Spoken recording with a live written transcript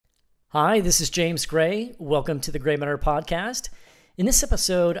Hi, this is James Gray. Welcome to the Gray Matter Podcast. In this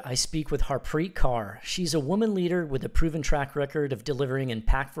episode, I speak with Harpreet Kaur. She's a woman leader with a proven track record of delivering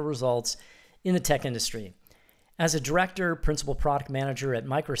impactful results in the tech industry. As a director, principal product manager at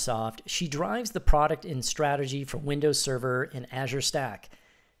Microsoft, she drives the product and strategy for Windows Server and Azure Stack.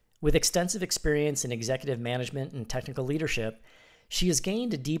 With extensive experience in executive management and technical leadership, she has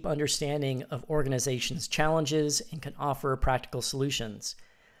gained a deep understanding of organizations' challenges and can offer practical solutions.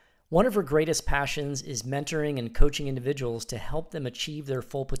 One of her greatest passions is mentoring and coaching individuals to help them achieve their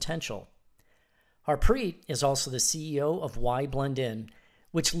full potential. Harpreet is also the CEO of WhyBlendIn,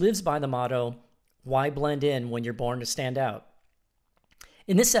 which lives by the motto, "Why blend in when you're born to stand out?"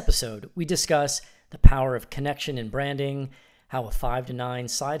 In this episode, we discuss the power of connection and branding, how a 5 to 9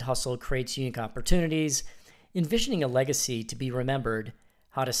 side hustle creates unique opportunities, envisioning a legacy to be remembered,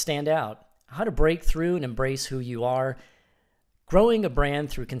 how to stand out, how to break through and embrace who you are, growing a brand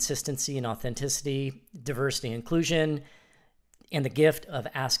through consistency and authenticity, diversity and inclusion, and the gift of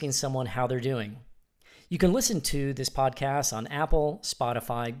asking someone how they're doing. You can listen to this podcast on Apple,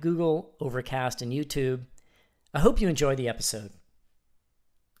 Spotify, Google, Overcast, and YouTube. I hope you enjoy the episode.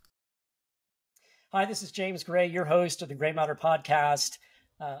 Hi, this is James Gray, your host of the Gray Matter Podcast,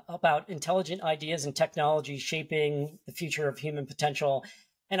 about intelligent ideas and technology shaping the future of human potential.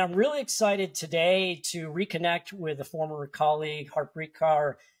 And I'm really excited today to reconnect with a former colleague, Harpreet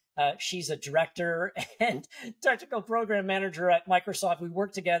Kaur. She's a director and technical program manager at Microsoft. We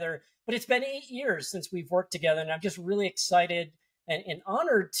worked together, but it's been 8 years since we've worked together. And I'm just really excited and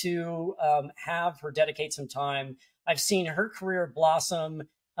honored to have her dedicate some time. I've seen her career blossom,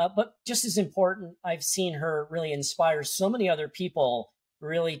 but just as important, I've seen her really inspire so many other people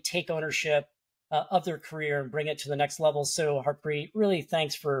really take ownership of their career and bring it to the next level. So Harpreet, really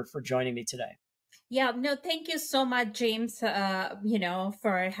thanks for joining me today. Yeah, no, thank you so much, James,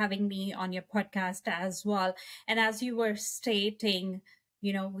 for having me on your podcast as well. And as you were stating,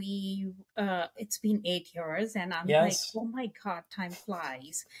 it's been 8 years and I'm like, oh my God, time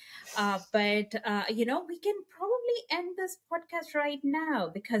flies. But we can probably end this podcast right now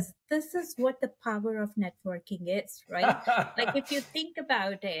because this is what the power of networking is, right? Like if you think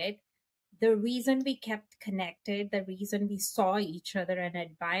about it, the reason we kept connected, the reason we saw each other and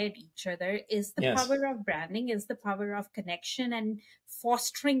admired each other is the power of branding, is the power of connection and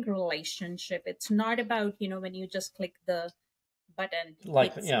fostering relationship. It's not about, when you just click the button,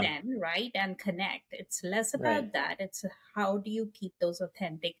 send, right, and connect. It's less about that. It's how do you keep those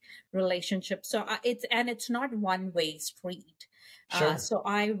authentic relationships. So it's not one-way street. Sure. So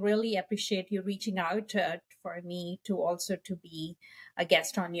I really appreciate you reaching out for me to be a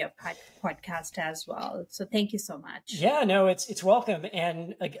guest on your podcast as well. So thank you so much. Yeah, no, it's welcome.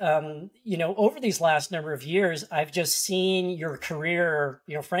 And, over these last number of years, I've just seen your career,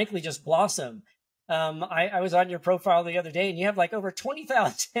 frankly, just blossom. I was on your profile the other day and you have like over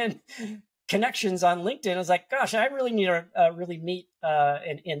 20,000 connections on LinkedIn. I was like, gosh, I really need to really meet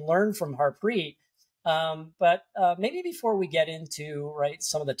and learn from Harpreet. But maybe before we get into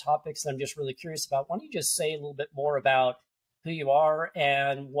some of the topics that I'm just really curious about, why don't you just say a little bit more about who you are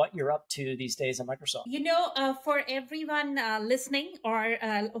and what you're up to these days at Microsoft? For everyone listening or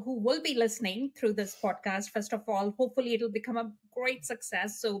who will be listening through this podcast, first of all, hopefully it'll become a great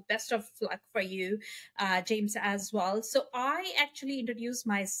success. So best of luck for you, James, as well. So I actually introduce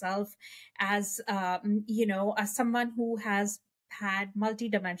myself as, as someone who has had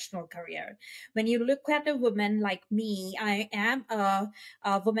multi-dimensional career. When you look at a woman like me, I am a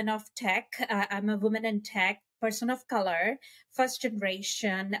woman of tech. I'm a woman in tech, person of color, first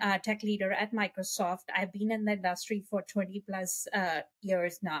generation tech leader at Microsoft. I've been in the industry for 20 plus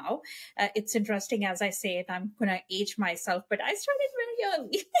years now. It's interesting, as I say it, I'm going to age myself, but I started very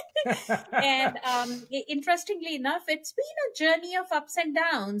early. And interestingly enough, it's been a journey of ups and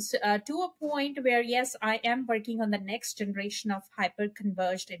downs to a point where, yes, I am working on the next generation of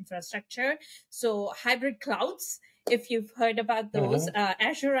hyper-converged infrastructure. So hybrid clouds, if you've heard about those.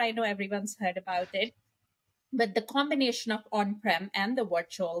 Azure, I know everyone's heard about it. But the combination of on-prem and the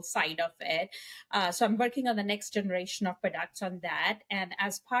virtual side of it. So I'm working on the next generation of products on that. And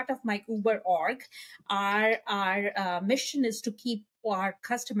as part of my Uber org, our mission is to keep our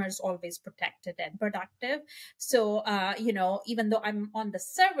customers always protected and productive. So, even though I'm on the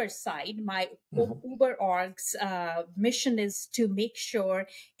server side, my Uber org's mission is to make sure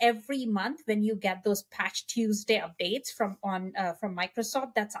every month when you get those Patch Tuesday updates from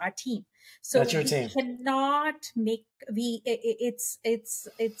Microsoft, that's our team. So that's your team. Cannot make it's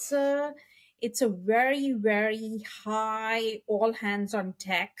a very, very high all hands on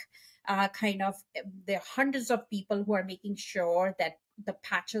deck kind of. There are hundreds of people who are making sure that the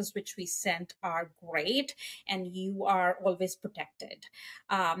patches which we sent are great and you are always protected.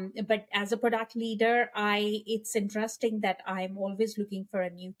 But as a product leader, it's interesting that I'm always looking for a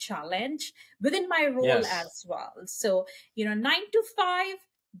new challenge within my role Yes. as well. So, 9 to 5,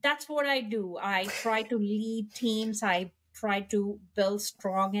 that's what I do. I try to lead teams. I try to build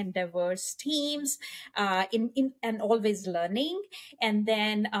strong and diverse teams, in and always learning. And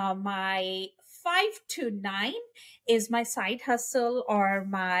then my 5 to 9 is my side hustle, or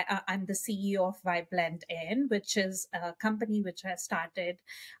I'm the CEO of WhyBlendIn, which is a company which I started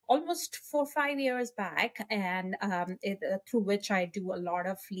almost 4 or 5 years back, and through which I do a lot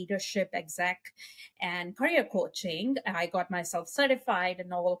of leadership, exec, and career coaching. I got myself certified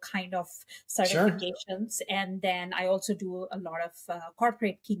in all kind of Sure. certifications, and then I also do a lot of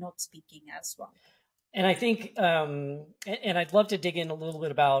corporate keynote speaking as well. And I think, and I'd love to dig in a little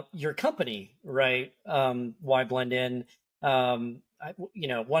bit about your company, right? Why blend in? One,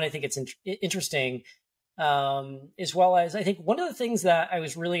 I think it's interesting, as well as I think one of the things that I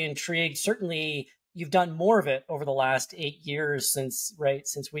was really intrigued. Certainly, you've done more of it over the last 8 years since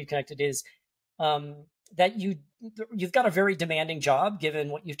we've connected. Is that you've got a very demanding job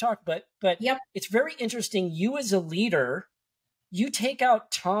given what you've talked, but Yep. it's very interesting. You as a leader, you take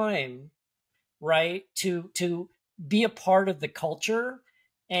out time, right, to be a part of the culture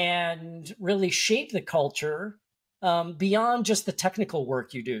and really shape the culture, beyond just the technical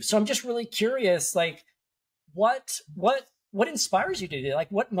work you do. So I'm just really curious, like, what inspires you to do,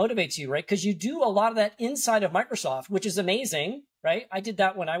 like, what motivates you, right? Because you do a lot of that inside of Microsoft, which is amazing, right? I did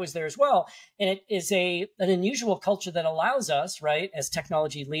that when I was there as well, and it is an unusual culture that allows us, right, as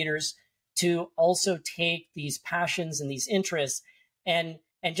technology leaders, to also take these passions and these interests and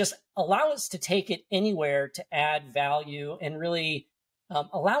just allow us to take it anywhere to add value and really,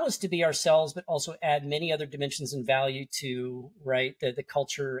 allow us to be ourselves, but also add many other dimensions and value to, right, the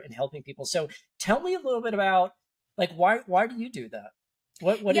culture and helping people. So tell me a little bit about, like, why do you do that?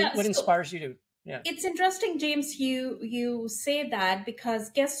 Yeah. What So inspires you to? Yeah. it's interesting, James, you say that,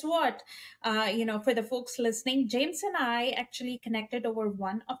 because guess what? For the folks listening, James and I actually connected over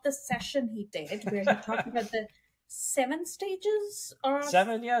one of the session he did where he talked about the 7 stages of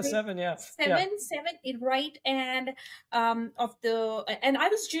Seven, yeah, seven, yeah, yeah. seven, right? And and I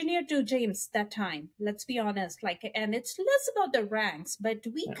was junior to James that time. Let's be honest, and it's less about the ranks, but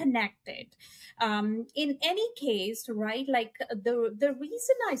we Yeah. connected. In any case, right? Like the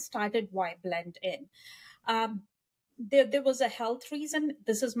reason I started Why Blend In, um, there was a health reason.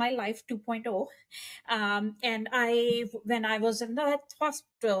 This is my life 2.0. And when I was in the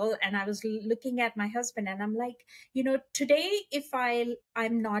hospital and I was looking at my husband, and I'm like, today, if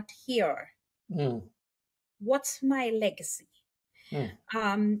I'm not here, Mm, what's my legacy?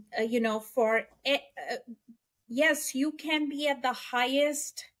 mm, For yes, you can be at the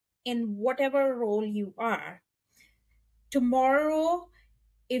highest in whatever role you are. Tomorrow,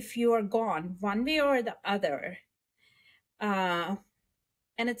 if you are gone one way or the other, uh,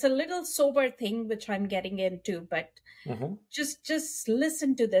 and it's a little sober thing which I'm getting into, but mm-hmm. just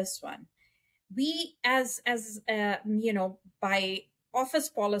listen to this one. We, as by office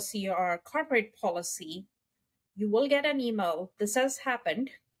policy or corporate policy, you will get an email. This has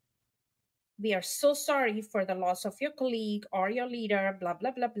happened. We are so sorry for the loss of your colleague or your leader, blah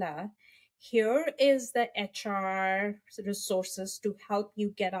blah blah blah. Here is the HR resources to help you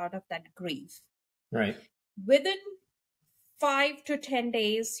get out of that grief. Right. Within 5 to 10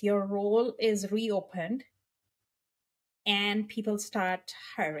 days, your role is reopened and people start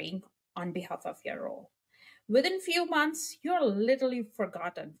hiring on behalf of your role. Within few months, you're literally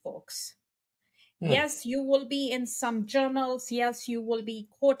forgotten, folks. Mm, Yes, you will be in some journals. Yes, you will be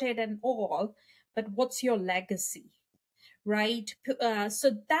quoted and all, but what's your legacy, right?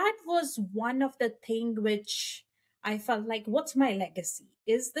 So that was one of the thing which I felt like, what's my legacy?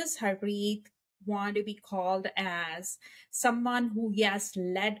 Is this Harpreet want to be called as someone who, yes,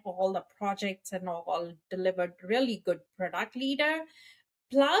 led all the projects and all, delivered really good product leader,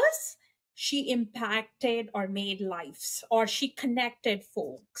 plus she impacted or made lives, or she connected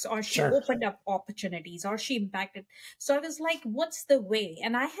folks, or she sure. opened up opportunities, or she impacted. So I was like, what's the way?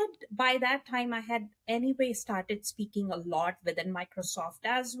 And I had, by that time, I had anyway started speaking a lot within Microsoft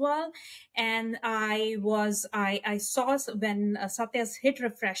as well. And I saw when Satya's hit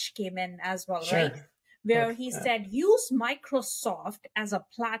refresh came in as well, right? Sure. Where Look, he said, use Microsoft as a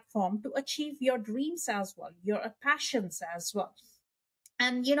platform to achieve your dreams as well, your passions as well.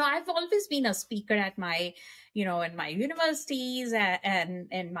 And I've always been a speaker at my in my universities, and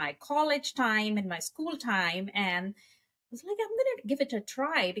in my college time, in my school time, and I was like, I'm going to give it a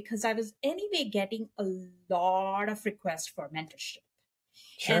try, because I was anyway getting a lot of requests for mentorship.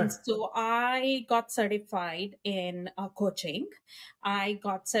 And Sure. so I got certified in coaching. I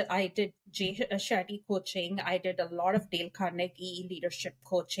did Shetty coaching. I did a lot of Dale Carnegie leadership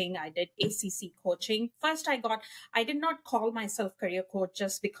coaching. I did ACC coaching. First, I did not call myself career coach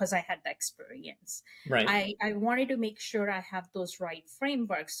just because I had the experience. Right. I wanted to make sure I have those right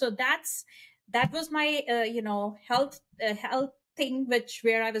frameworks. So that was my, health thing,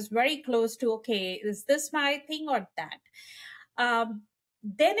 where I was very close to, okay, is this my thing or that?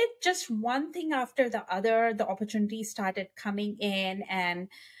 Then it just one thing after the other, the opportunities started coming in, and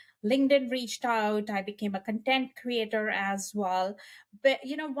LinkedIn reached out. I became a content creator as well. But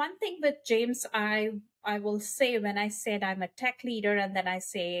one thing with James, I will say, when I said I'm a tech leader, and then I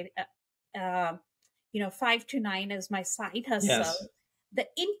say, 5 to 9 is my side Yes. hustle. The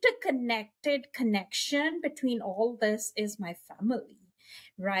interconnected connection between all this is my family,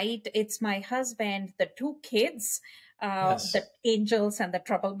 right? It's my husband, the two kids, the Yes. angels and the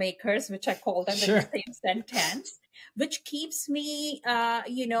troublemakers, which I call them in the Sure. same sentence, which keeps me,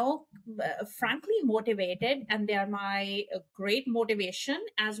 frankly motivated. And they are my great motivation,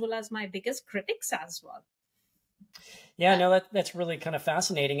 as well as my biggest critics as well. Yeah, no, that's really kind of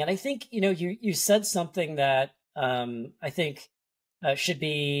fascinating. And I think, you said something that I think should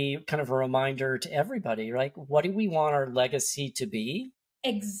be kind of a reminder to everybody, right? What do we want our legacy to be?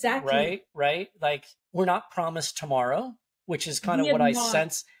 Exactly. Right, right. Like we're not promised tomorrow, which is kind of We are what I not.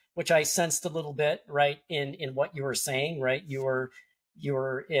 sense, which I sensed a little bit, right, in what you were saying, right? You were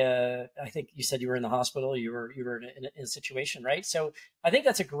I think you said you were in the hospital, you were in a situation, right? So I think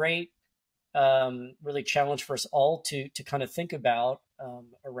that's a great really challenge for us all to kind of think about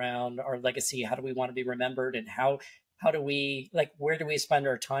around our legacy. How do we want to be remembered, and how do we, like, where do we spend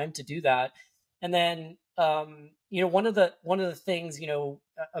our time to do that? And then one of the things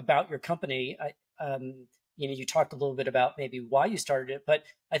about your company, you talked a little bit about maybe why you started it, but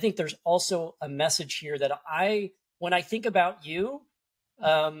I think there's also a message here that when I think about you,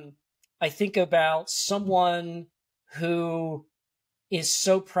 um, I think about someone who is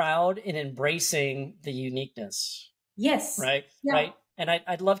so proud in embracing the uniqueness, Yes. right? Yeah. Right. And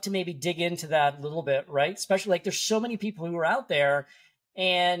I'd love to maybe dig into that a little bit, right? Especially like there's so many people who are out there.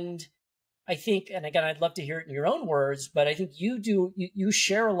 And I think, and again, I'd love to hear it in your own words, but I think you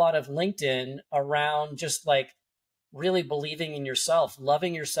share a lot of LinkedIn around just like really believing in yourself,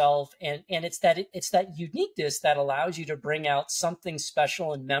 loving yourself. And it's that uniqueness that allows you to bring out something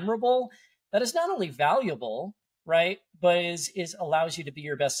special and memorable that is not only valuable, right, but is allows you to be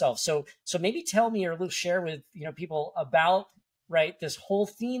your best self. So maybe tell me, or a little share with people about, right, this whole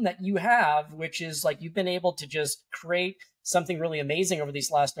theme that you have, which is like you've been able to just create something really amazing over these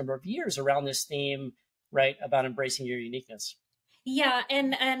last number of years around this theme, right, about embracing your uniqueness. Yeah,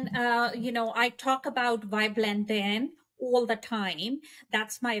 and I talk about WhyBlendIn all the time.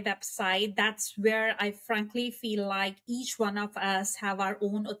 That's my website. That's where I frankly feel like each one of us have our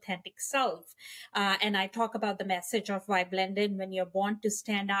own authentic self. And I talk about the message of WhyBlendIn: when you're born to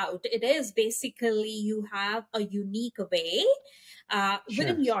stand out, it is basically you have a unique way Sure.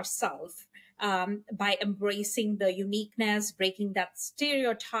 within yourself. By embracing the uniqueness, breaking that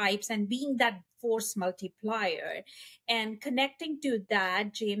stereotypes, and being that force multiplier. And connecting to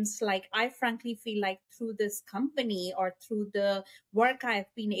that, James, like I frankly feel like through this company, or through the work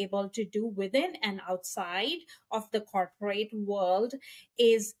I've been able to do within and outside of the corporate world,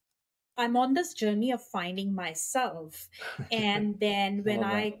 is I'm on this journey of finding myself. And then I when love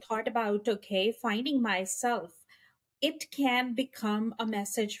that. I thought about, okay, finding myself, it can become a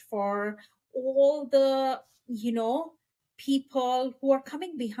message for all the, you know, people who are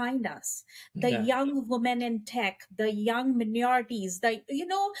coming behind us, the Yeah. young women in tech, the young minorities,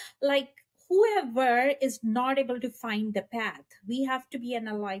 like whoever is not able to find the path, we have to be an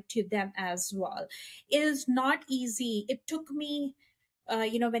ally to them as well. It is not easy. It took me,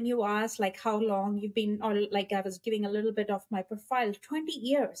 when you ask like how long you've been, or like I was giving a little bit of my profile, 20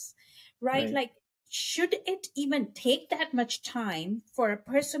 years, right? Right. Like, should it even take that much time for a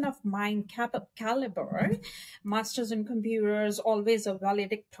person of mine caliber, masters in computers, always a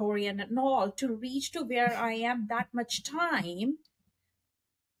valedictorian and all, to reach to where I am that much time?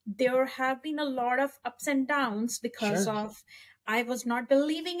 There have been a lot of ups and downs because Sure. of I was not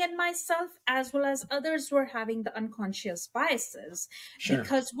believing in myself, as well as others were having the unconscious biases. Sure.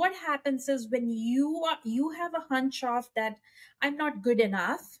 Because what happens is, when you have a hunch of that I'm not good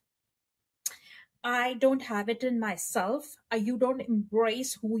enough, I don't have it in myself. You don't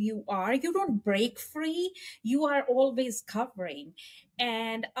embrace who you are. You don't break free. You are always covering.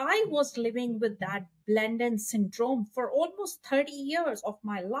 And I was living with that blend in syndrome for almost 30 years of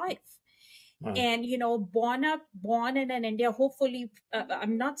my life. Wow. And born in an India, hopefully,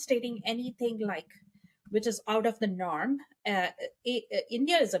 I'm not stating anything like which is out of the norm.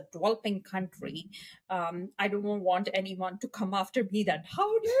 India is a developing country. I don't want anyone to come after me that how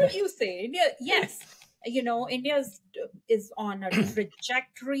dare you say India. Yes, India is on a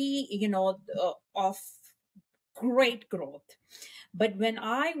trajectory, of great growth. But when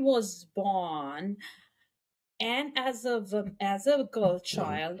I was born, and as a girl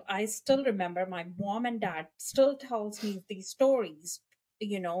child, I still remember my mom and dad still tells me these stories.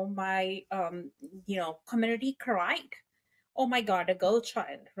 My community cried. Oh my God, a girl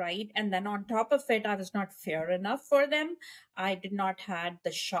child, right? And then on top of it, I was not fair enough for them. I did not had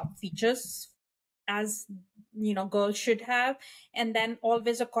the sharp features as girls should have. And then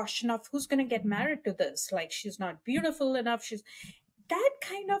always a question of who's going to get married to this, like she's not beautiful enough, she's that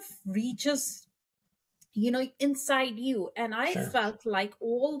kind of reaches inside you. And I Sure. felt like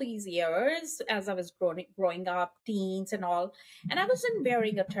all these years as I was growing up, teens and all, and I wasn't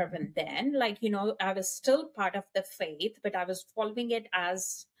wearing a turban then, like I was still part of the faith, but I was following it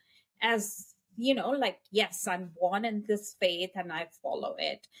as like, yes, I'm born in this faith and I follow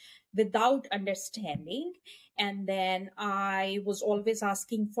it without understanding. And then I was always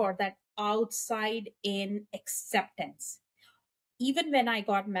asking for that outside in acceptance. Even when I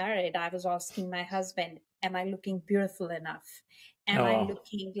got married, I was asking my husband, am I looking beautiful enough? Am Oh, I wow.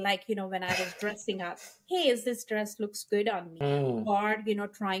 looking like, when I was dressing up, hey, is this dress looks good on me? Mm. Or,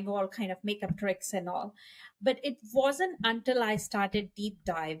 trying all kind of makeup tricks and all. But it wasn't until I started deep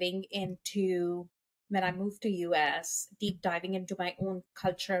diving into when I moved to US, deep diving into my own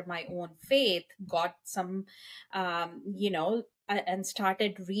culture, my own faith, got some, and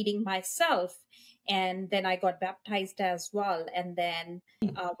started reading myself, and then I got baptized as well. And then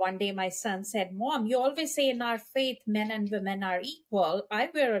one day my son said, Mom, you always say in our faith men and women are equal. I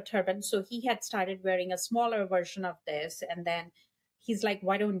wear a turban. So he had started wearing a smaller version of this, and then he's like,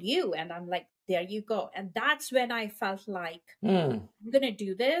 why don't you? And I'm like, there you go. And that's when I felt like Mm. I'm going to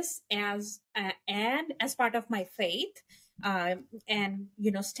do this and as part of my faith, and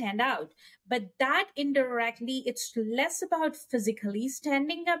stand out. But that indirectly, it's less about physically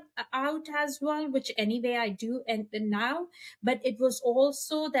standing up out as well, which anyway I do and now. But it was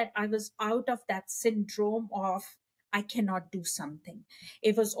also that I was out of that syndrome of I cannot do something.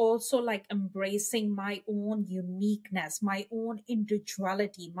 It was also like embracing my own uniqueness, my own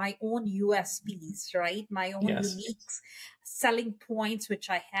individuality, my own USPs, right? My own Yes. unique selling points, which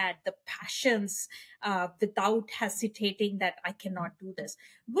I had, the passions, without hesitating that I cannot do this,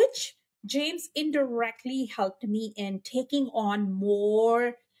 which James indirectly helped me in taking on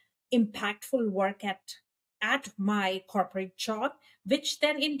more impactful work at my corporate job, which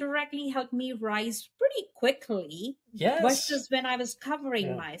then indirectly helped me rise pretty quickly Yes. versus when I was covering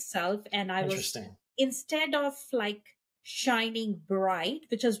Yeah. myself and I was, Interesting. instead of like shining bright,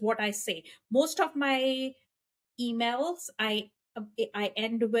 which is what I say. Most of my emails, I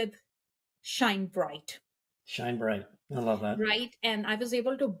end with shine bright, Shine bright. I love that. right? And I was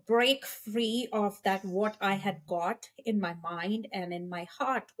able to break free of that what I had got in my mind and in my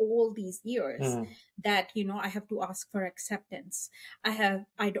heart all these years, Mm. that I have to ask for acceptance.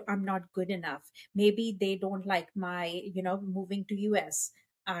 I'm not good enough. Maybe they don't like my moving to US.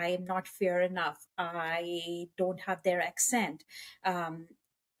 I'm not fair enough. I don't have their accent.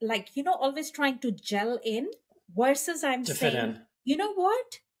 Like always trying to gel in, versus I'm To fit saying, in. you know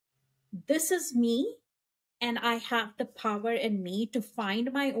what, this is me, and I have the power in me to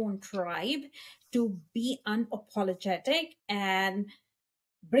find my own tribe, to be unapologetic and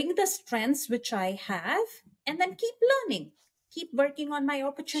bring the strengths which I have, and then keep learning, keep working on my Sure.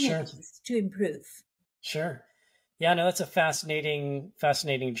 opportunities to improve. Sure. Yeah, no, that's a fascinating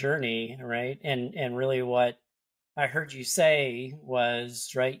journey, right? And really what I heard you say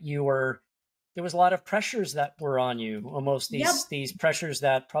was, right, there was a lot of pressures that were on you, almost Yep. these pressures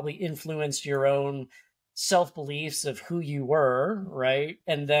that probably influenced your own self-beliefs of who you were, right?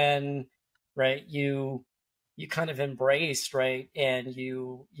 And then, right, you kind of embraced, right, and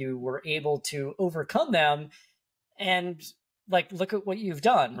you were able to overcome them, and like look at what you've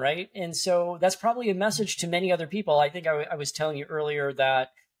done, right? And so that's probably a message to many other people. I think I was telling you earlier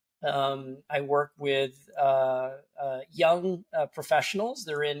that I work with young professionals.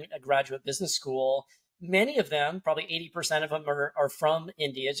 They're in a graduate business school. Many of them, probably 80% of them, are from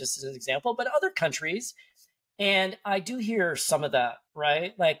India, just as an example, but other countries. And I do hear some of that,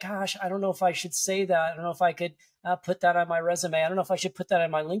 right? Like, gosh, I don't know if I should say that. I don't know if I could put that on my resume. I don't know if I should put that on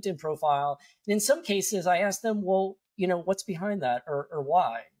my LinkedIn profile. And in some cases, I ask them, well, what's behind that, or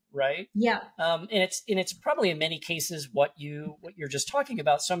why, right? Yeah. And it's probably in many cases what you're just talking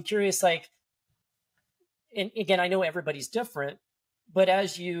about. So I'm curious, like, and again, I know everybody's different, but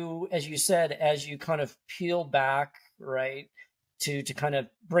as you said, as you kind of peel back, right, to kind of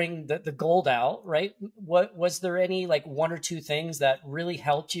bring the gold out, right? What was there any like one or two things that really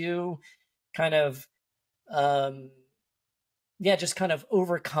helped you kind of um yeah, just kind of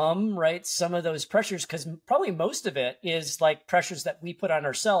overcome, right, some of those pressures? Because probably most of it is like pressures that we put on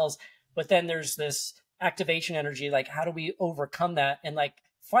ourselves, but then there's this activation energy, like how do we overcome that and like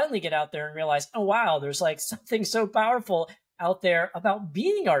finally get out there and realize, oh wow, there's like something so powerful out there about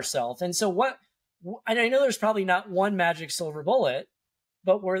being ourselves. And so what, and I know there's probably not one magic silver bullet,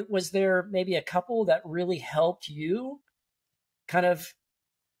 but was there maybe a couple that really helped you kind of?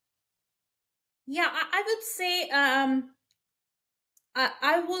 Yeah, I would say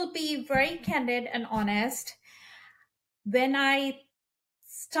I will be very candid and honest. When I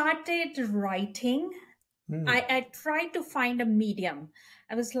started writing, Hmm. I tried to find a medium.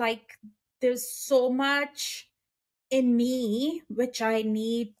 I was like, there's so much in me which I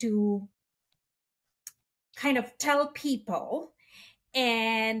need to kind of tell people.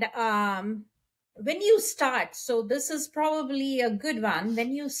 And when you start, so this is probably a good one.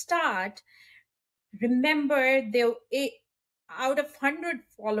 When you start, remember out of 100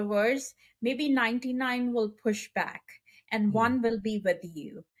 followers, maybe 99 will push back and Hmm. one will be with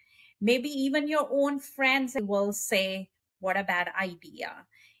you. Maybe even your own friends will say, what a bad idea.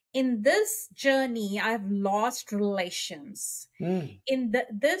 In this journey, I've lost relations. Hmm. In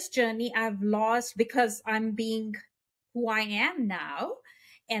this journey, I've lost because I'm being who I am now.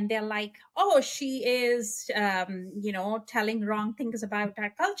 And they're like, oh, she is, telling wrong things about our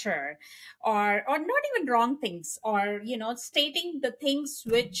culture, or not even wrong things, or, stating the things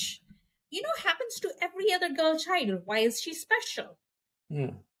which, happens to every other girl child. Why is she special?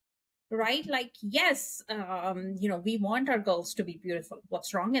 Hmm. Right? Like, yes, we want our girls to be beautiful.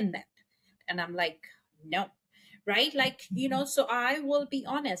 What's wrong in that? And I'm like, no. Right? Like, so I will be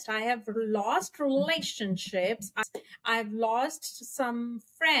honest, I have lost relationships. I've lost some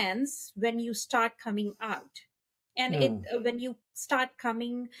friends when you start coming out. And it Hmm. when you start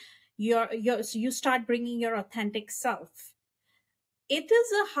coming, so you start bringing your authentic self. It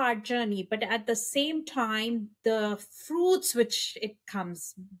is a hard journey, but at the same time, the fruits which it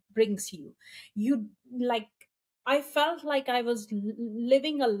comes brings you like, I felt like I was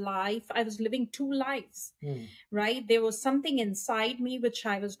living a life. I was living two lives, Hmm. right? There was something inside me which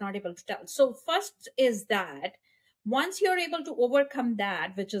I was not able to tell. So first is that once you're able to overcome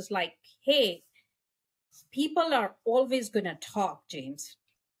that, which is like, hey, people are always going to talk, James.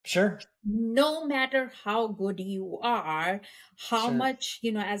 Sure. No matter how good you are, how Sure. much,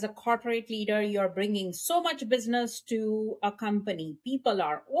 as a corporate leader, you're bringing so much business to a company, people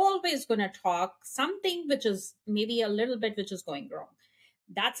are always going to talk something which is maybe a little bit which is going wrong.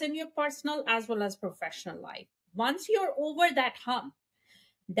 That's in your personal as well as professional life. Once you're over that hump,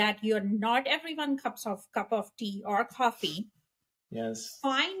 that you're not everyone cup of tea or coffee, Yes.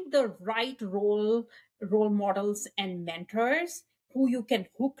 find the right role models and mentors who you can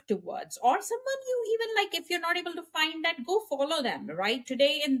hook towards, or someone you even like. If you're not able to find that, go follow them. Right,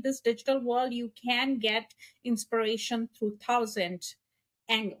 today in this digital world, you can get inspiration through thousand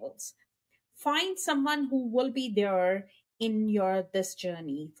angles. Find someone who will be there in your this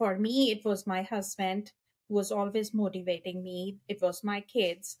journey. For me, it was my husband who was always motivating me. It was my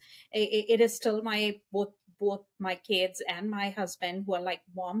kids. It is still my both my kids and my husband who are like,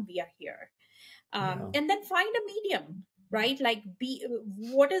 mom, we are here. Yeah. And then find a medium, right? Like, be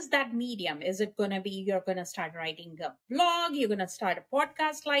what is that medium? Is it going to be you're going to start writing a blog, you're going to start a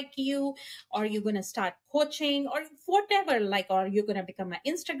podcast like you, or you're going to start coaching, or whatever, like, or you're going to become an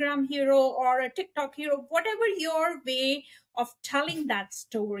Instagram hero or a TikTok hero, whatever your way of telling that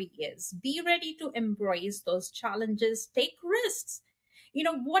story is. Be ready to embrace those challenges, take risks.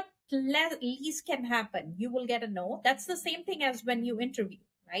 What least can happen, you will get a no. That's the same thing as when you interview,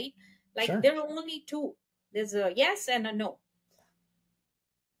 right? Like, Sure. there are only two. There's a yes and a no.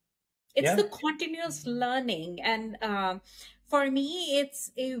 It's Yeah. the continuous learning. And for me,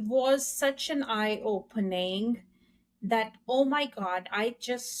 it was such an eye opening that, oh my God, I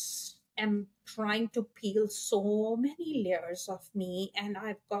just am trying to peel so many layers of me, and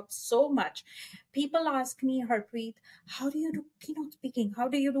I've got so much. People ask me, Harpreet, how do you do keynote speaking? How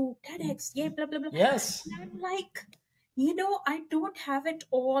do you do TEDx? Yeah, blah blah blah. Yes. And I'm like, I don't have it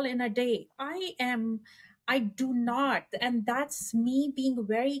all in a day. I do not. And that's me being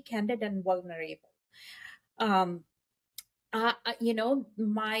very candid and vulnerable. Um,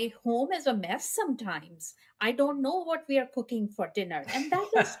 my home is a mess sometimes. I don't know what we are cooking for dinner, and that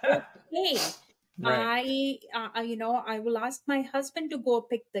is okay. Right. I will ask my husband to go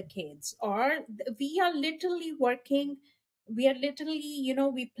pick the kids, or we are literally working. We are literally,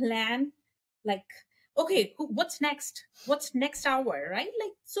 we plan like, okay, what's next? What's next hour, right?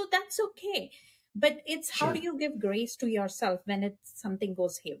 Like, so that's okay. But it's how do Sure. you give grace to yourself when something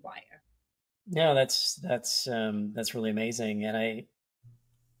goes haywire? No, that's really amazing. And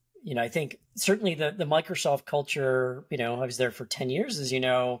I think certainly the Microsoft culture, I was there for 10 years, as you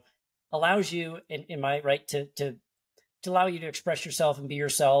know, allows you, in my right, to allow you to express yourself and be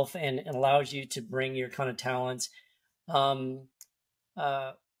yourself, and allows you to bring your kind of talents. Um,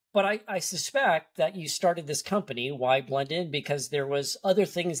 uh, but I suspect that you started this company, Why Blend In, because there was other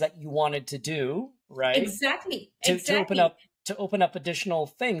things that you wanted to do, right? Exactly, To exactly. open up additional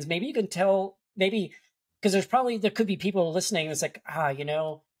things. Maybe you can tell, maybe because there could be people listening that's like,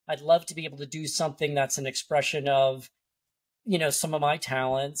 I'd love to be able to do something that's an expression of, some of my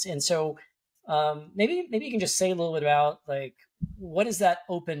talents. And so maybe you can just say a little bit about, like, what has that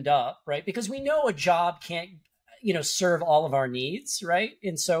opened up, right? Because we know a job can't, serve all of our needs, right?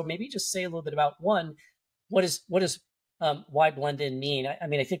 And so maybe just say a little bit about, one, what is why blend in mean? I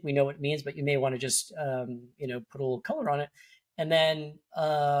mean, I think we know what it means, but you may want to just put a little color on it. And then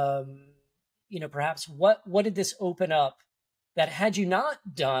perhaps what did this open up that had you not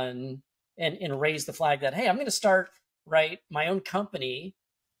done, and raised the flag that, hey, I'm going to start, right, my own company.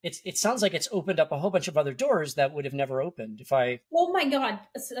 It sounds like it's opened up a whole bunch of other doors that would have never opened if I. Oh my God,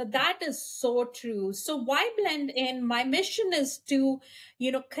 that is so true. So why blend in? My mission is to,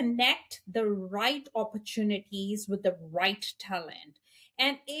 connect the right opportunities with the right talent.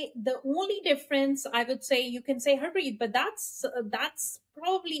 And the only difference, I would say, you can say, Harpreet, but that's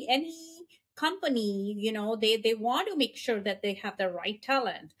probably any company, they want to make sure that they have the right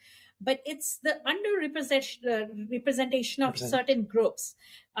talent. But it's the representation of Represent. certain groups.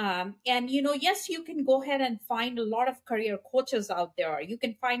 And yes, you can go ahead and find a lot of career coaches out there, you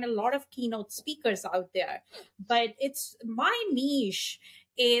can find a lot of keynote speakers out there, but it's my niche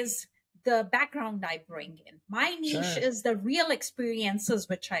is the background I bring in. My niche Sure. is the real experiences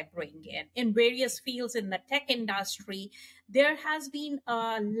which I bring in various fields in the tech industry. There has been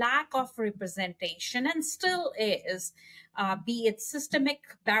a lack of representation and still is, be it systemic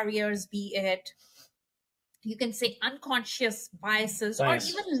barriers, be it, you can say, unconscious biases, or Nice.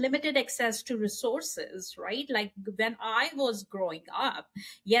 even limited access to resources, right? Like when I was growing up,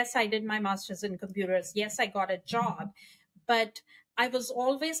 yes, I did my master's in computers, yes, I got a job, but I was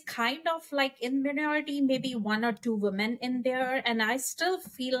always kind of like in minority, maybe one or two women in there. And I still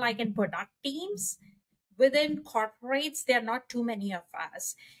feel like in product teams, within corporates, there are not too many of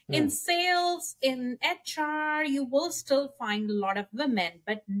us. In Hmm. sales, in HR, you will still find a lot of women,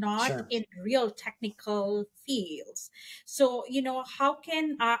 but not Sure. in real technical fields. So, how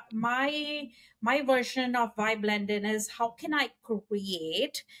can my version of WhyBlendIn is, how can I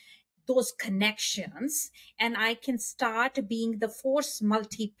create those connections, and I can start being the force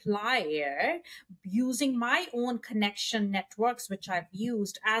multiplier using my own connection networks, which I've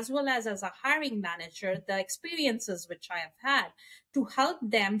used, as well as a hiring manager, the experiences which I have had to help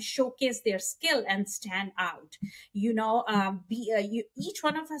them showcase their skill and stand out. Each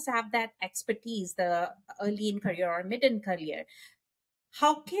one of us have that expertise, the early in career or mid in career.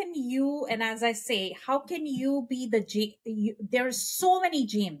 How can you, and as I say, how can you be there are so many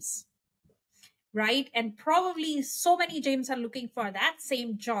James, right? And probably so many James are looking for that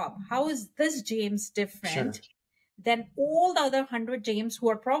same job. How is this James Sure. different than all the other 100 James who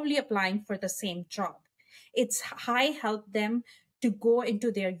are probably applying for the same job? It's I help them to go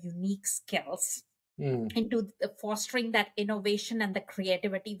into their unique skills, Hmm. into fostering that innovation and the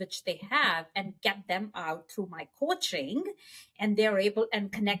creativity which they have, and get them out through my coaching, and they're able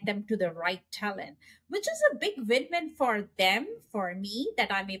and connect them to the right talent, which is a big win-win for them, for me,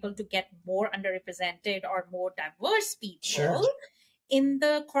 that I'm able to get more underrepresented or more diverse Sure. people in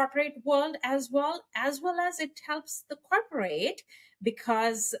the corporate world, as well as it helps the corporate,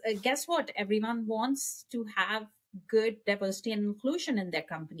 because guess what, everyone wants to have good diversity and inclusion in their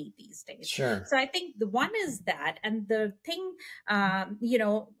company these days. Sure. So I think the one is that, and the thing, I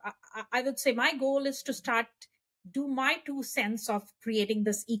would say my goal is to start do my 2 cents of creating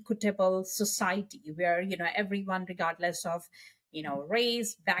this equitable society where everyone, regardless of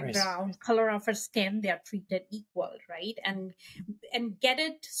race, Nice. background, color of her skin, they are treated equal, right? And get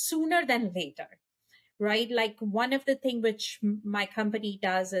it sooner than later, right? Like one of the thing which my company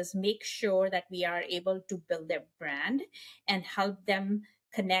does is make sure that we are able to build their brand and help them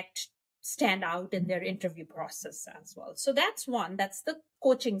connect, stand out in their interview process as well. So that's one, that's the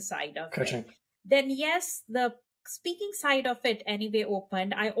coaching side of it. Coaching. Then yes, the speaking side of it anyway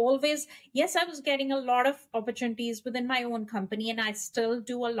opened, I always, yes, I was getting a lot of opportunities within my own company, and I still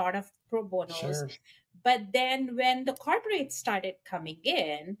do a lot of pro bonos. Sure. But then when the corporates started coming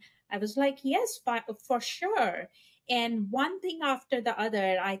in, I was like, yes, for sure. And one thing after the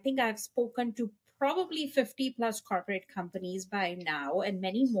other, I think I've spoken to probably 50 plus corporate companies by now and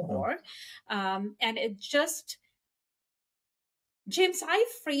many Wow. more. And it just, James, I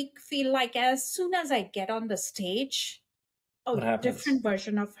feel like as soon as I get on the stage, a What happens? different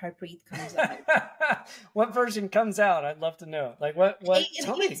version of Harpreet comes out. What version comes out? I'd love to know. Like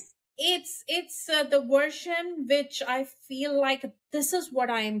tell me. It's the version which I feel like this is what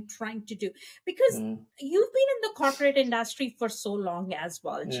I am trying to do, because Mm, you've been in the corporate industry for so long as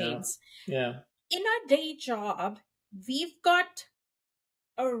well, yeah. James. Yeah. In our day job, we've got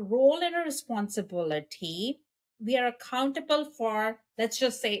a role and a responsibility. We are accountable for, let's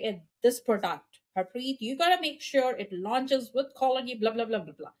just say, this product. Harpreet, you got to make sure it launches with quality, blah, blah, blah,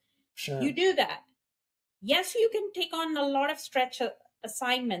 blah, blah. You Sure. do that. Yes, you can take on a lot of stretch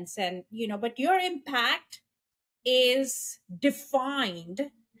assignments, and, but your impact is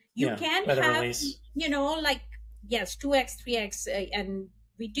defined. You Yeah. can Better have, release. like, yes, 2x, 3x, and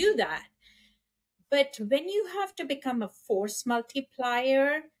we do that. But when you have to become a force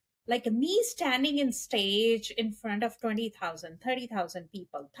multiplier, like me standing in stage in front of 20,000, 30,000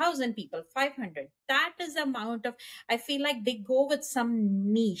 people, 1,000 people, 500, that is the amount of, I feel like they go with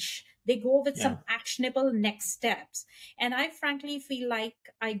some niche. They go with Yeah. some actionable next steps. And I frankly feel like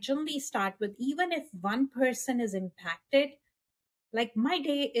I generally start with, even if one person is impacted, like my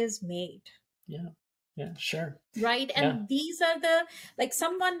day is made. Yeah. Yeah. Sure. Right. Yeah. And these are the, like,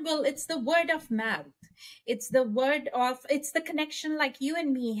 someone will, it's the word of mouth. It's the connection like you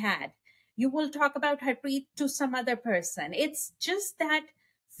and me had. You will talk about Harpreet to some other person. It's just that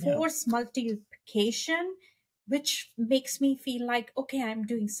Yeah. force multiplication, which makes me feel like, okay, I'm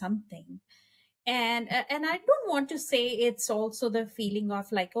doing something. And I don't want to say it's also the feeling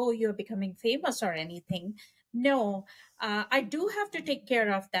of like, oh, you're becoming famous or anything. No, I do have to take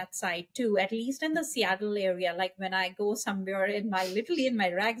care of that side too, at least in the Seattle area. Like when I go somewhere in my, literally in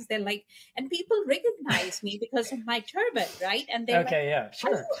my rags, they're like, and people recognize me because of my turban, right? And they're like, Okay. Yeah. are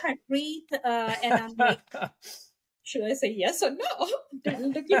Sure. you Harpreet? And I'm like, should I say yes or no? They're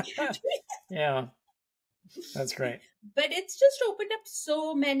looking at me. Yeah. That's great. But it's just opened up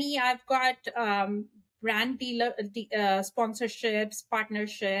so many. I've got brand dealer sponsorships,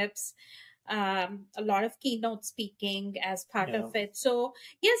 partnerships, a lot of keynote speaking as part Yeah. of it. So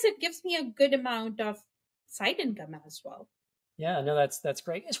yes, it gives me a good amount of side income as well. Yeah, no, that's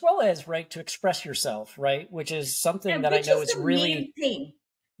great. As well as right to express yourself, right? Which is something that I Which know is is the main really, thing.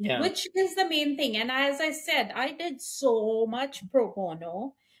 yeah, Which is the main thing. And as I said, I did so much pro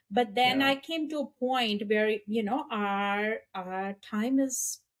bono, but then yeah, I came to a point where, our time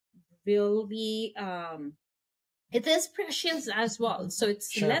is really it is precious as well. So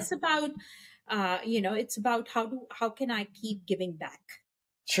it's sure. less about it's about how can I keep giving back.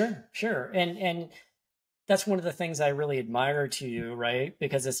 Sure, sure. And that's one of the things I really admire to you, right?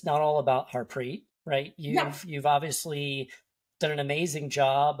 Because it's not all about Harpreet, right? Yeah. You've obviously done an amazing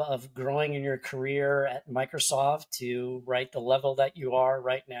job of growing in your career at Microsoft to right the level that you are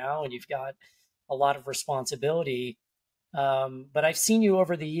right now, and you've got a lot of responsibility. But I've seen you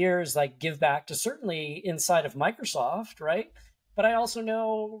over the years like give back to certainly inside of Microsoft, right? But I also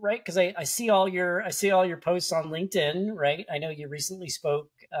know, right, because I see all your posts on LinkedIn, right? I know you recently spoke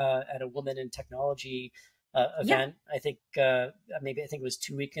at a Women in Technology Yeah. event. I think maybe I think it was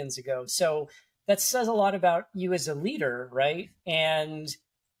 2 weekends ago. So that says a lot about you as a leader, right? And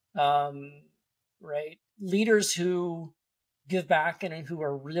um, right, leaders who give back and who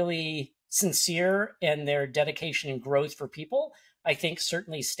are really sincere in their dedication and growth for people, I think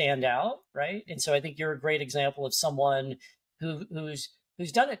certainly stand out, right? And so I think you're a great example of someone who's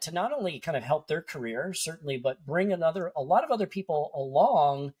done it to not only kind of help their career, certainly, but bring a lot of other people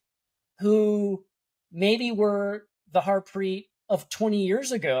along who maybe were the Harpreet of 20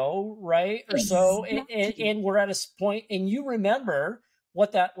 years ago, right? Or so, Exactly. and we're at a point, and you remember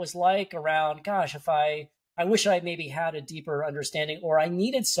what that was like around, gosh, if I wish I maybe had a deeper understanding, or I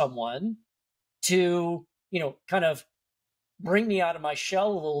needed someone to, kind of bring me out of my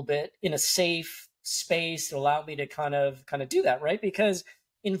shell a little bit in a safe space to allow me to kind of do that, right? Because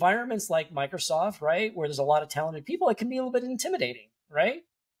environments like Microsoft, right, where there's a lot of talented people, it can be a little bit intimidating, right?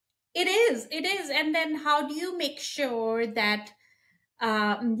 It is. And then how do you make sure that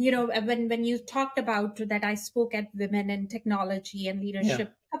when you talked about that, I spoke at Women in Technology and Yeah.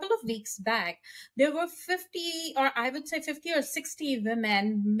 Leadership couple of weeks back, there were 50, or I would say 50 or 60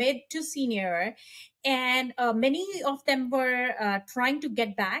 women, mid to senior, and many of them were trying to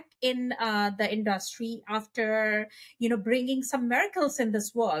get back in the industry after, bringing some miracles in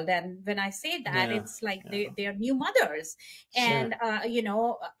this world. And when I say that, it's like they are new mothers. Sure. And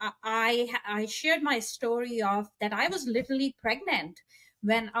I shared my story of that I was literally pregnant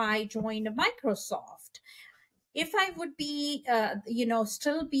when I joined Microsoft. If I would be,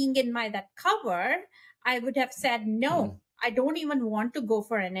 still being in my that cover, I would have said no. I don't even want to go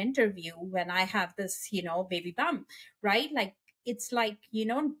for an interview when I have this, baby bump, right? Like it's like,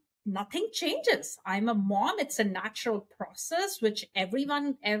 nothing changes. I'm a mom. It's a natural process, which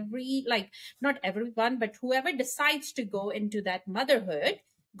not everyone, but whoever decides to go into that motherhood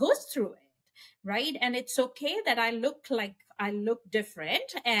goes through it, right? And it's okay that I look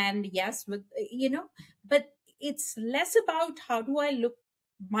different. And yes, but it's less about how do I look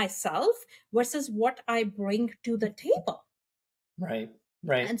myself versus what I bring to the table. Right.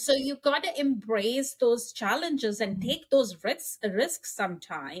 And so you got to embrace those challenges and take those risks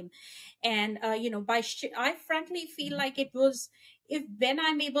sometime. And I frankly feel like it was, if when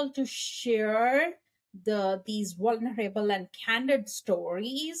I'm able to share these vulnerable and candid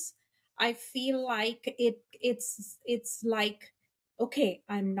stories, I feel like it's like, okay,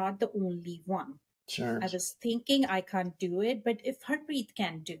 I'm not the only one. Sure. I was thinking I can't do it, but if Harpreet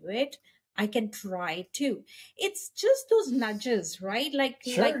can do it, I can try too. It's just those nudges, right? Like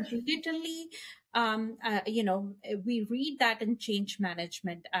literally, we read that in change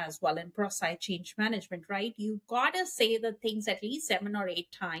management as well, in ProSci change management, right? You gotta say the things at least 7 or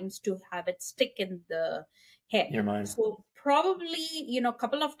 8 times to have it stick in the head. Your mind. So probably, a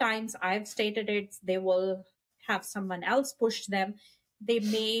couple of times I've stated it, they will have someone else push them. They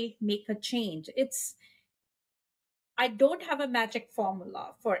may make a change. I don't have a magic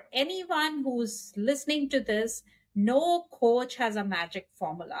formula. For anyone who's listening to this, no coach has a magic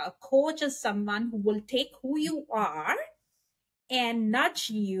formula. A coach is someone who will take who you are and nudge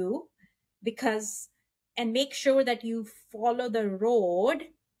you and make sure that you follow the road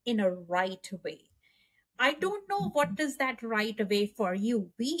in a right way. I don't know what is that right way for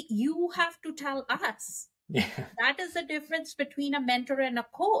you. You have to tell us. Yeah. That is the difference between a mentor and a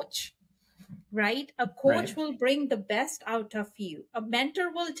coach. Right? A coach will bring the best out of you. A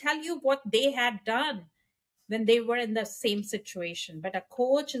mentor will tell you what they had done when they were in the same situation. But a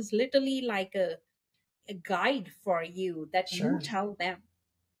coach is literally like a guide for you that you tell them.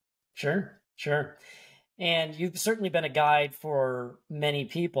 Sure. And you've certainly been a guide for many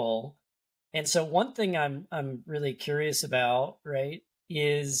people. And so one thing I'm really curious about, right,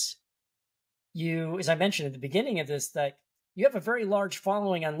 is you, as I mentioned at the beginning of this, that you have a very large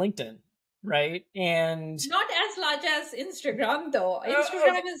following on LinkedIn. Right. And not as large as Instagram, though.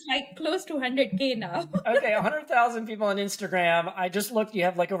 Instagram is like close to 100K now. Okay. 100,000 people on Instagram. I just looked, you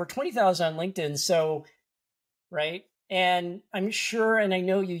have like over 20,000 on LinkedIn. So, right. And I'm sure, and I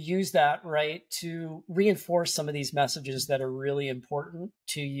know you use that, right, to reinforce some of these messages that are really important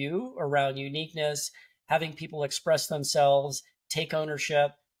to you around uniqueness, having people express themselves, take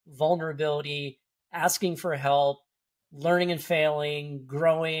ownership, vulnerability, asking for help, learning and failing,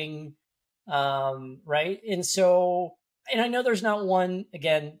 growing, right? And so, and I know there's not one,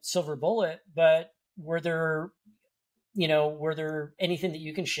 again, silver bullet, but were there anything that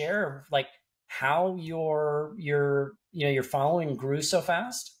you can share, like how your following grew so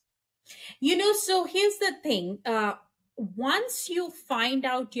fast? So here's the thing. Once you find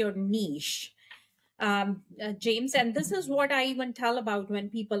out your niche, James, and this is what I even tell about when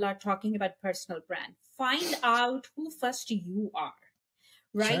people are talking about personal brand, find out who first you are.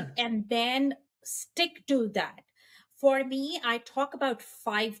 Right. And then stick to that. For me, I talk about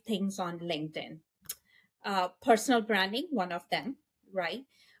 5 things on LinkedIn. Personal branding, one of them, right?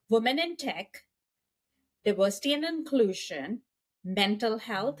 Women in tech, diversity and inclusion, mental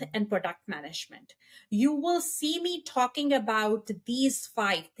health, and product management. You will see me talking about these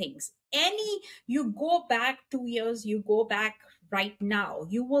 5 things. You go back 2 years, you go back right now,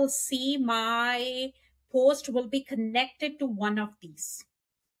 you will see my post will be connected to one of these.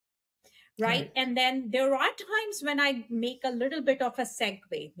 Right. And then there are times when I make a little bit of a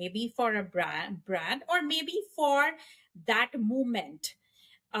segue, maybe for a brand, or maybe for that movement.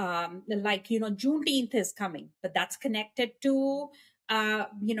 Like, Juneteenth is coming, but that's connected to,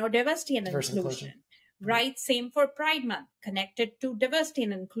 diversity and inclusion. Right. Same for Pride Month, connected to diversity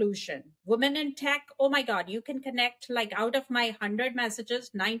and inclusion. Women in tech. Oh my God, you can connect, like out of my 100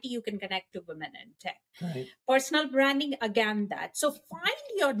 messages, 90 you can connect to women in tech. Personal branding, again, that. So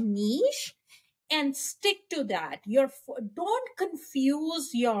find your niche and stick to that. Don't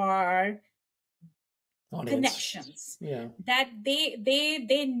confuse your Audience. Connections. Yeah. That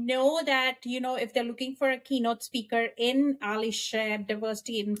they know that, if they're looking for a keynote speaker in allyship,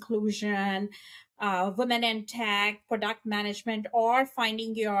 diversity, inclusion, women in tech, product management, or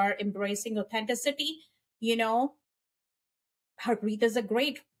finding your embracing authenticity, Harpreet is a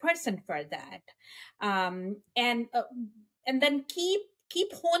great person for that. And then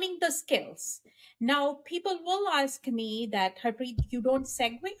keep honing the skills. Now, people will ask me that, Harpreet, you don't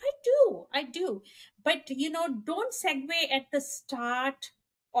segue. I do, but don't segue at the start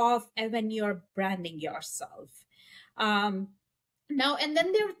of when you're branding yourself. Now and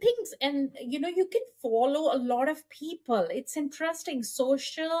then there are things, and you can follow a lot of people. It's interesting.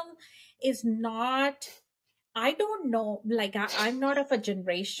 Social is not, I don't know, like I'm not of a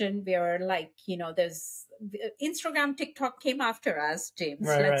generation where, like, there's Instagram, TikTok came after us, James.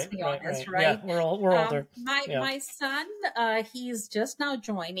 Let's be honest, right? Yeah, we're older. My son, he's just now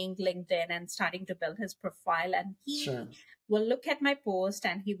joining LinkedIn and starting to build his profile, and he will look at my post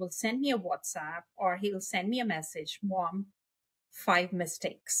and he will send me a WhatsApp or he'll send me a message, Mom, 5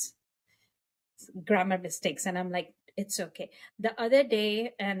 mistakes, grammar mistakes, and I'm like, it's okay. The other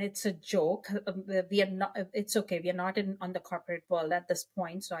day, and it's a joke, we are not, it's okay, we are not on the corporate world at this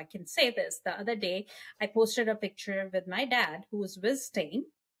point, so I can say this. The other day I posted a picture with my dad, who was visiting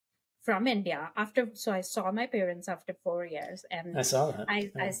from India so I saw my parents after 4 years, and I saw that.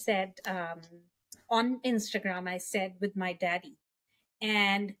 I said, on Instagram, I said, with my daddy,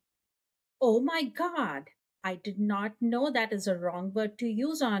 and oh my God, I did not know that is a wrong word to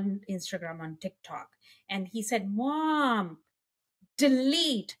use on Instagram, on TikTok. And he said, Mom,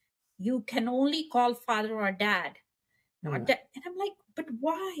 delete. You can only call father or dad, not dad. And I'm like, but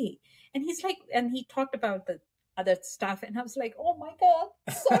why? And he's like, and he talked about the other stuff. And I was like, oh my God,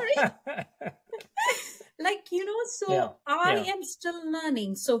 sorry. Like, so I am still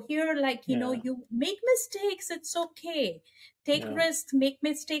learning. So here, like, you make mistakes. It's okay. Take risks, make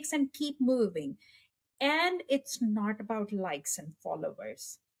mistakes, and keep moving. And it's not about likes and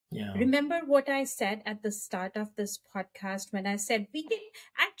followers. Yeah. Remember what I said at the start of this podcast when I said we can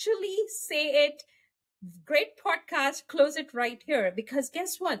actually say it, great podcast, close it right here. Because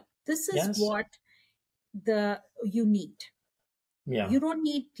guess what? This is what you need. Yeah. You don't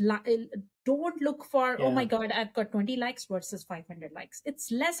need, don't look for, oh my God, I've got 20 likes versus 500 likes. It's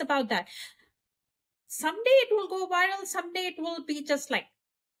less about that. Someday it will go viral. Someday it will be just like,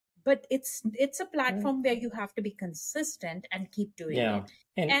 but it's a platform where you have to be consistent and keep doing it,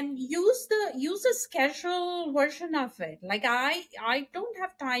 and use the schedule version of it. Like I don't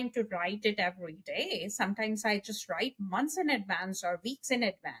have time to write it every day. Sometimes I just write months in advance or weeks in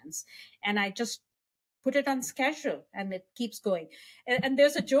advance, and I just put it on schedule, and it keeps going. And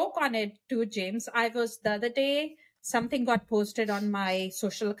there's a joke on it too, James. The other day, something got posted on my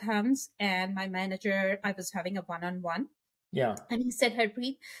social accounts, and my manager, I was having a one-on-one. Yeah. And he said,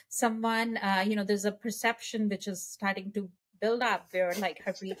 Harpreet, someone, there's a perception which is starting to build up where, like,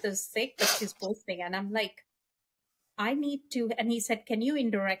 Harpreet is sick, but she's posting. And I'm like, I need to. And he said, can you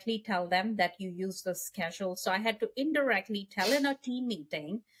indirectly tell them that you use the schedule? So I had to indirectly tell in a team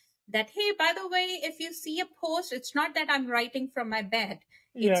meeting that, hey, by the way, if you see a post, it's not that I'm writing from my bed.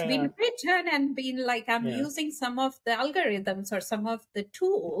 It's been written and been like, I'm using some of the algorithms or some of the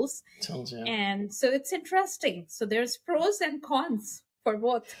tools. And so it's interesting. So there's pros and cons for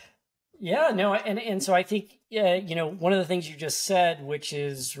both. Yeah, no. And so I think, one of the things you just said, which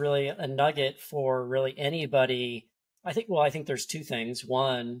is really a nugget for really anybody, I think there's 2 things.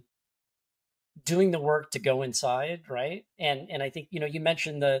 One, doing the work to go inside, right? And I think, you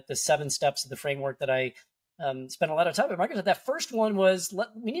mentioned the 7 steps of the framework that I spent a lot of time at Microsoft. That first one was,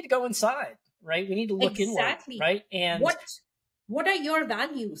 we need to go inside, right? We need to look inward, right? And what are your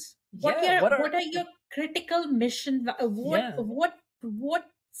values? What are your critical mission? What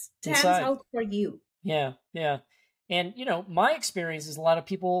stands inside out for you? Yeah. And, my experience is a lot of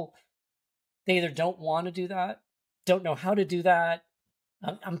people, they either don't want to do that, don't know how to do that.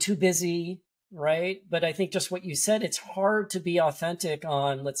 I'm too busy, right? But I think just what you said, it's hard to be authentic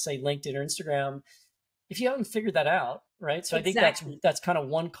on, let's say, LinkedIn or Instagram if you haven't figured that out, right? So exactly. I think that's kind of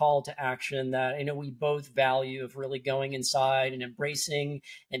one call to action that I know we both value, of really going inside and embracing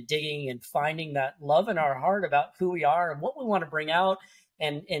and digging and finding that love in our heart about who we are and what we want to bring out,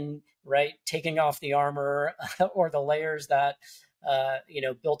 and right, taking off the armor or the layers that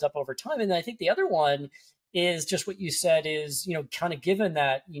built up over time. And I think the other one is just what you said is, kind of given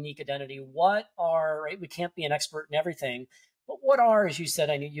that unique identity, right? We can't be an expert in everything. But what are, as you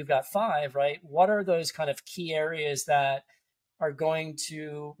said, I know you've got 5, right? What are those kind of key areas that are going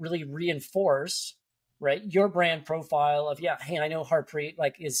to really reinforce, right, your brand profile of, yeah, hey, I know Harpreet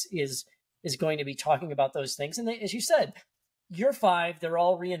like is going to be talking about those things. And they, as you said, your five, they're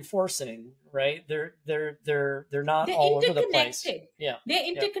all reinforcing, right? They're not They're all over the place. interconnected. Yeah. They're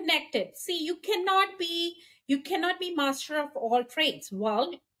Yeah. interconnected. See, you cannot be master of all trades.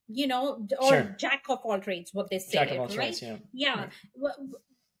 Well, or Sure. jack of all trades, what they Jack of say, all right? trades. Yeah. Yeah. Right.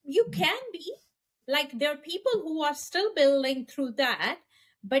 You can be, like, there are people who are still building through that,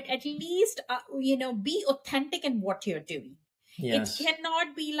 but at least be authentic in what you're doing. It Yes.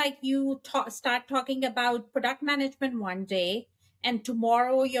 cannot be like you start talking about product management one day and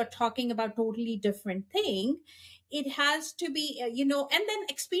tomorrow you're talking about totally different thing. It has to be, and then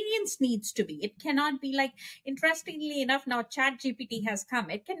experience needs to be. It cannot be like, interestingly enough, now Chat GPT has come.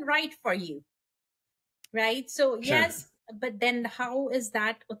 It can write for you, right? So Sure. yes, but then how is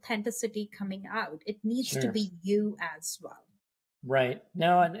that authenticity coming out? It needs to Sure. be you as well. Right.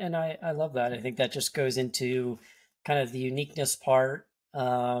 No, and I love that. I think that just goes into kind of the uniqueness part,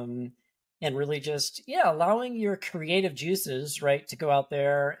 and really just, yeah, allowing your creative juices, right, to go out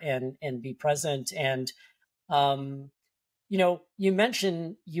there and be present. And you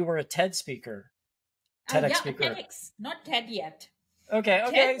mentioned you were a TED speaker, TEDx Yeah, speaker. TEDx, not TED yet. Okay.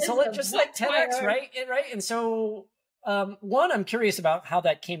 TED So is let just like much TEDx, higher. right? Right. And so, one, I'm curious about how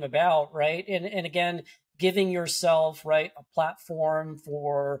that came about, right? And again, giving yourself, right, a platform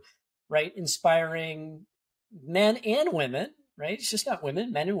for, right, inspiring men and women, right? It's just not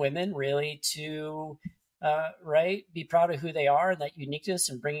women, men and women, really, to, right, be proud of who they are and that uniqueness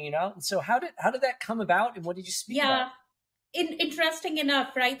and bringing it out. And so, how did that come about, and what did you speak about? Yeah, interesting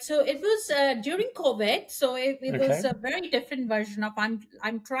enough, right? So it was during COVID. So it was Okay. a very different version of,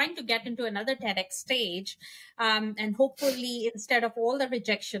 I'm trying to get into another TEDx stage, and hopefully instead of all the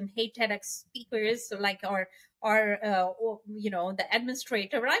rejection, hey TEDx speakers, like, or the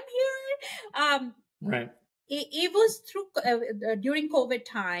administrator, I'm here. Right. It was through during COVID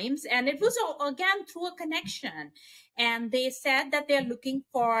times, and it was again through a connection. And they said that they're looking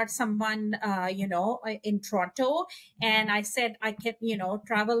for someone, in Toronto. And I said I can,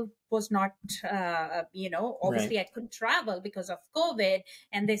 travel was not, obviously Right. I couldn't travel because of COVID.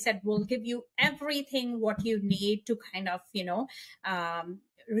 And they said, we'll give you everything what you need to kind of,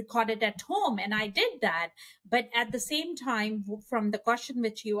 record it at home. And I did that. But at the same time, from the question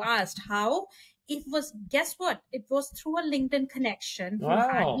which you asked, how it was, guess what? It was through a LinkedIn connection who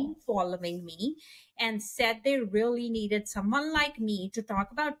had been Wow. following me and said they really needed someone like me to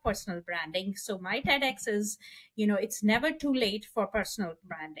talk about personal branding. So my TEDx is, it's never too late for personal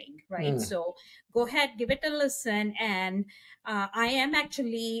branding, right? Mm. So go ahead, give it a listen. And I am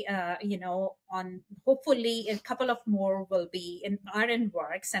actually, on, hopefully a couple of more are in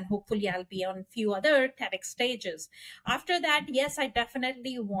works, and hopefully I'll be on a few other TEDx stages. After that, yes, I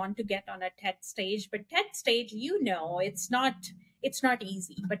definitely want to get on a TED stage, but TED stage, it's not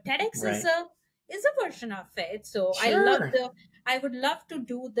easy. But TEDx Right. is a version of it. So Sure. I would love to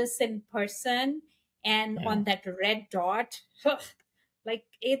do this in person and Yeah. on that red dot. Like,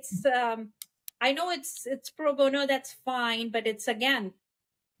 it's I know it's pro bono, that's fine, but it's again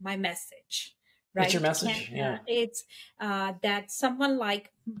my message, It's your right? message. Yeah. It's that someone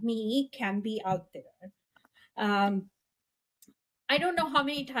like me can be out there. um I don't know how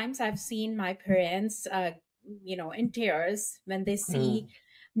many times I've seen my parents, in tears when they see Mm.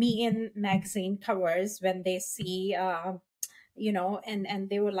 me in magazine covers, when they see, and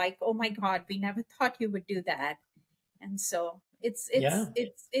they were like, "Oh my God, we never thought you would do that." And so Yeah.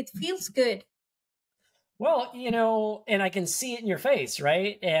 it feels good. Well, and I can see it in your face,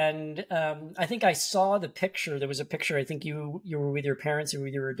 right? And I think I saw the picture. There was a picture. I think you were with your parents or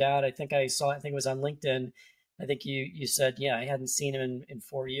with your dad. I think I saw. I think it was on LinkedIn. I think you said, yeah, I hadn't seen him in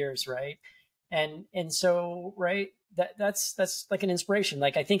 4 years, right? And so, right, that's like an inspiration.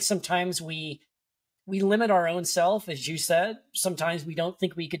 Like, I think sometimes we limit our own self, as you said. Sometimes we don't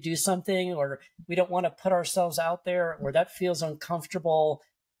think we could do something, or we don't want to put ourselves out there, or that feels uncomfortable.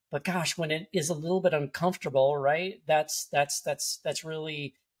 But gosh, when it is a little bit uncomfortable, right? That's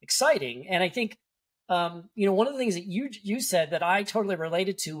really exciting. And I think, one of the things that you said that I totally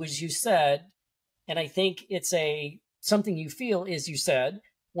related to was, you said, and I think it's something you feel, is you said,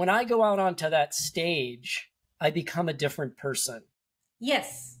 when I go out onto that stage, I become a different person.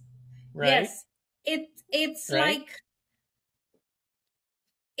 Yes, Right. yes. It's Right. like,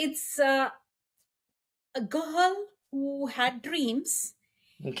 it's a girl who had dreams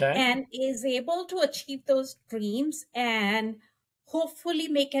Okay. and is able to achieve those dreams and hopefully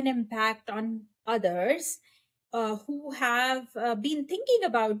make an impact on others, who have been thinking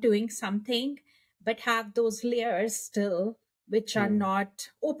about doing something but have those layers still which are not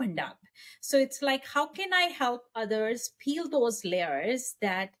opened up. So it's like, how can I help others peel those layers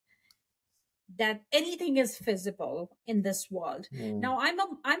that anything is feasible in this world? Now I'm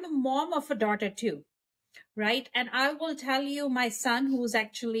a mom of a daughter too, right? And I will tell you, my son, who's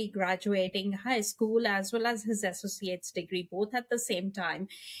actually graduating high school as well as his associate's degree, both at the same time.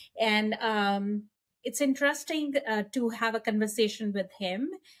 And it's interesting to have a conversation with him,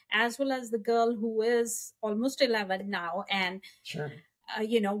 as well as the girl who is almost 11 now. And Sure. I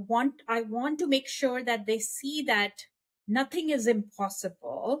want to make sure that they see that nothing is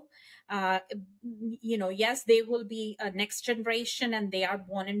impossible. uh, yes, they will be a next generation, and they are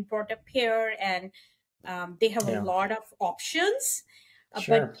born and brought up here, and they have a lot of options.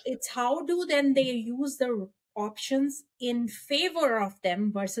 But it's how do then they use the options in favor of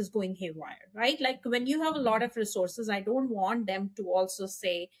them versus going haywire, right? Like when you have a lot of resources, I don't want them to also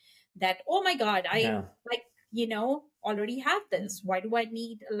say that, oh my God, I like, already have this. Why do I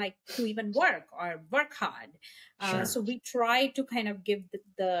need like to even work or work hard? So we try to kind of give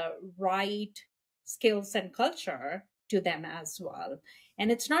the right skills and culture to them as well.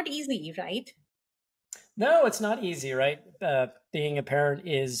 And it's not easy, right? No, it's not easy, right? Being a parent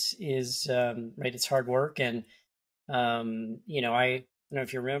is right. It's hard work, and I don't know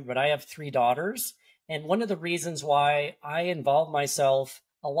if you remember, but I have 3 daughters, and one of the reasons why I involve myself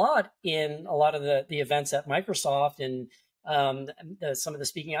a lot in a lot of the events at Microsoft and some of the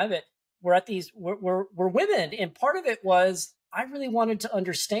speaking of it, we're women, and part of it was I really wanted to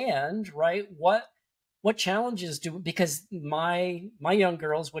understand, right, what challenges because my young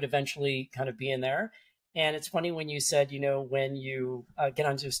girls would eventually kind of be in there. And it's funny when you said, when you get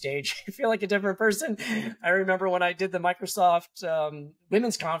onto a stage, you feel like a different person. I remember when I did the Microsoft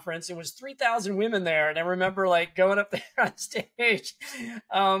Women's Conference, it was 3,000 women there. And I remember like going up there on stage.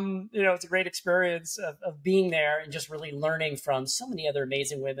 It's a great experience of being there and just really learning from so many other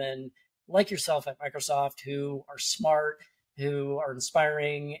amazing women like yourself at Microsoft who are smart, who are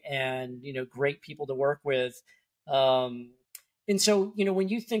inspiring, and, great people to work with. And so, when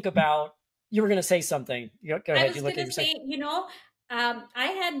you think about, you were going to say something. Go ahead. I was going to say, I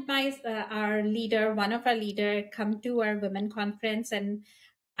had our leader, one of our leader, come to our women conference, and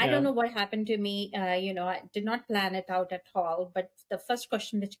I don't know what happened to me. I did not plan it out at all. But the first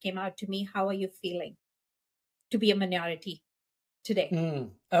question which came out to me, how are you feeling to be a minority today?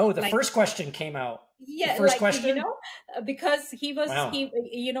 Oh, the first question came out. Yeah, the first question? Because he was,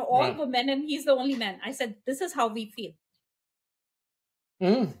 all women, and he's the only man. I said, this is how we feel.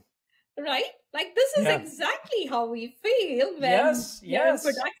 Right? Like this is exactly how we feel when you're in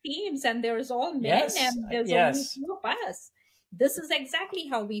product teams and there's all men and there's only 2 of us. This is exactly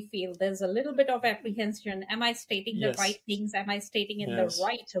how we feel. There's a little bit of apprehension. Am I stating the right things? Am I stating in the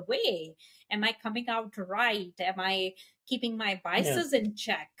right way? Am I coming out right? Am I keeping my biases in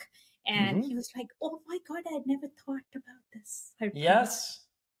check? And he was like, oh my God, I never thought about this. Yes.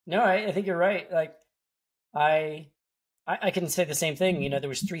 No, I think you're right. Like I can say the same thing. There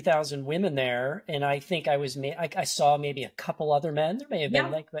was 3,000 women there, and I think I saw maybe a couple other men. There may have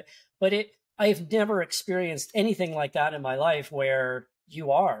been but I've never experienced anything like that in my life where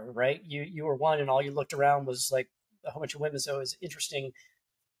you are, right? You were one, and all you looked around was like a whole bunch of women. So it was interesting,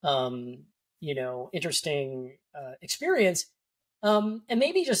 interesting experience. And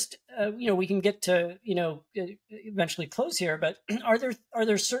maybe just, we can get to, eventually close here, but are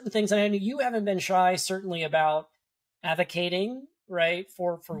there certain things, and I know you haven't been shy, certainly, about advocating, right,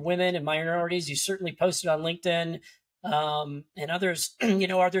 for women and minorities. You certainly posted on LinkedIn and others.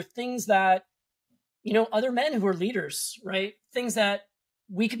 Are there things that, other men who are leaders, right, things that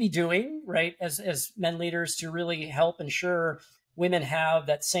we could be doing, right, as men leaders to really help ensure women have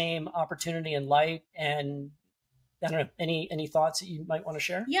that same opportunity in light? And I don't know, any thoughts that you might want to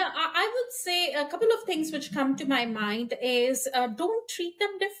share? Yeah, I would say a couple of things which come to my mind is don't treat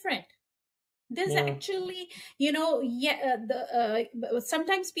them different. There's actually,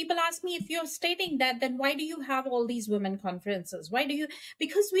 sometimes people ask me, if you're stating that, then why do you have all these women conferences?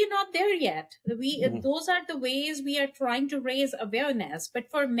 Because we're not there yet. Those are the ways we are trying to raise awareness.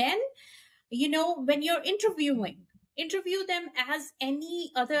 But for men, when you're interview them as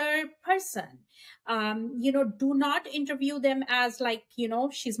any other person. Do not interview them as like,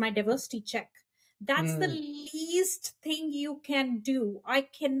 she's my diversity check. That's the least thing you can do. I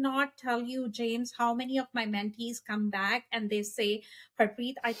cannot tell you, James, how many of my mentees come back and they say,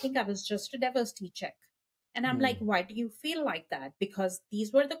 Harpreet, I think I was just a diversity check. And I'm like, why do you feel like that? Because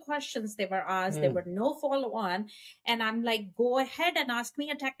these were the questions they were asked. There were no follow-on. And I'm like, go ahead and ask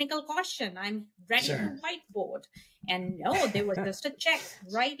me a technical question. I'm ready to whiteboard. And no, they were just a check,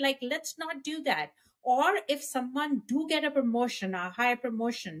 right? Like, let's not do that. Or if someone do get a promotion, a higher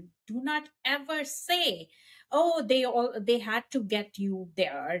promotion, do not ever say, oh, they had to get you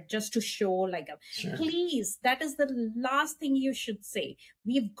there just to show like a, Sure. please, that is the last thing you should say.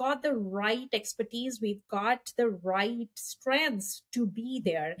 We've got the right expertise, we've got the right strengths to be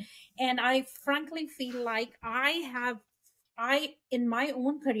there. And I frankly feel like I in my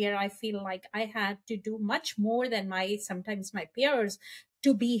own career, I feel like I had to do much more than sometimes my peers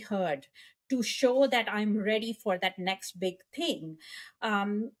to be heard, to show that I'm ready for that next big thing.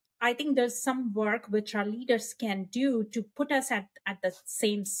 I think there's some work which our leaders can do to put us at the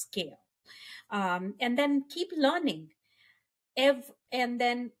same scale. And then keep learning. And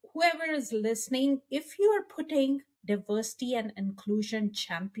then whoever is listening, if you are putting diversity and inclusion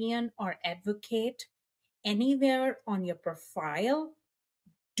champion or advocate anywhere on your profile,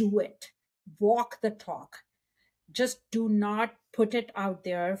 do it. Walk the talk. Just do not put it out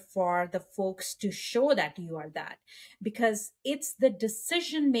there for the folks to show that you are that, because it's the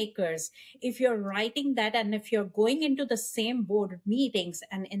decision makers. If you're writing that, and if you're going into the same board meetings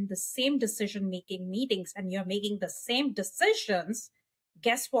and in the same decision making meetings and you're making the same decisions,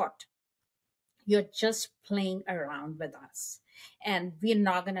 guess what? You're just playing around with us, and we're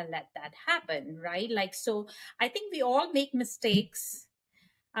not going to let that happen, right? Like, so I think we all make mistakes.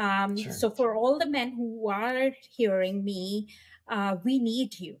 Sure. So for all the men who are hearing me, we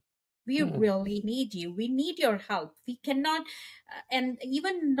need you. We really need you. We need your help. We cannot, and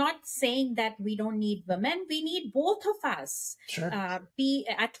even not saying that we don't need women, we need both of us. Sure. Be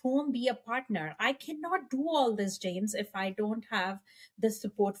at home, be a partner. I cannot do all this, James, if I don't have the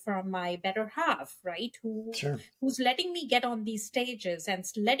support from my better half, right? Who's letting me get on these stages and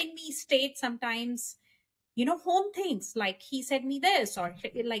letting me state sometimes, home things, like he said me this, or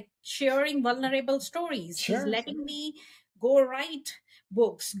like sharing vulnerable stories. Sure. He's letting me go write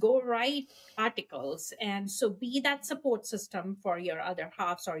books, go write articles. And so be that support system for your other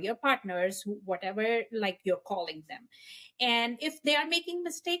halves or your partners, whatever like you're calling them. And if they are making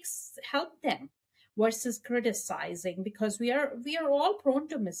mistakes, help them versus criticizing, because we are all prone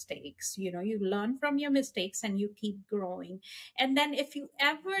to mistakes. You learn from your mistakes and you keep growing. And then if you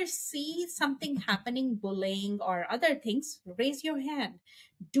ever see something happening, bullying or other things, raise your hand.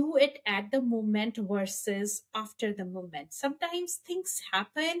 Do it at the moment versus after the moment. Sometimes things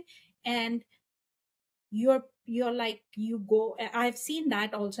happen and you're like, you go, I've seen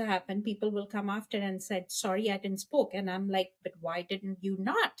that also happen. People will come after and said, sorry, I didn't spoke. And I'm like, but why didn't you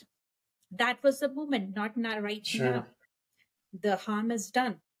not? That was the moment, not right now. The harm is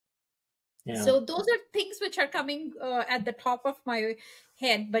done. Yeah. So those are things which are coming at the top of my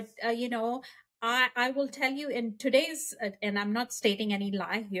head. But, I will tell you in today's, and I'm not stating any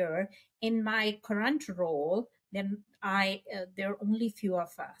lie here, in my current role, then there are only few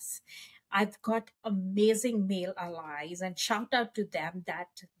of us. I've got amazing male allies, and shout out to them that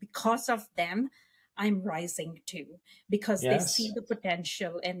because of them, I'm rising too, because they see the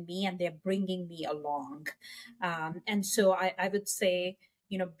potential in me and they're bringing me along. And so I would say,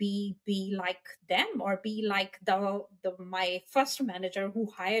 be like them, or be like my first manager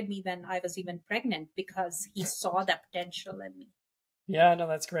who hired me when I was even pregnant, because he saw that potential in me. Yeah, no,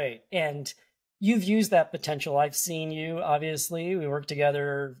 that's great. And you've used that potential. I've seen you, obviously. We worked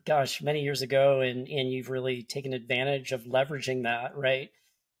together, many years ago, and you've really taken advantage of leveraging that, right?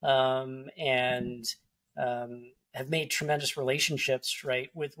 And have made tremendous relationships, right,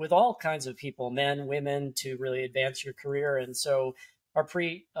 with all kinds of people, men, women, to really advance your career. And so,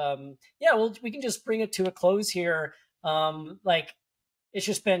 Harpreet, we can just bring it to a close here. It's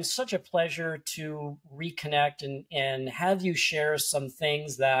just been such a pleasure to reconnect and have you share some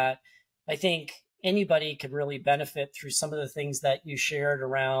things that I think anybody could really benefit through, some of the things that you shared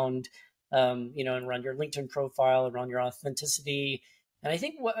around, and around your LinkedIn profile, around your authenticity. And I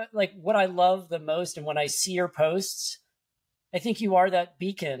think what I love the most, and when I see your posts, I think you are that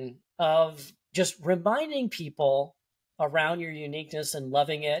beacon of just reminding people around your uniqueness and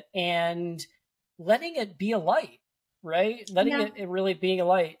loving it and letting it be a light, right? Letting it really being a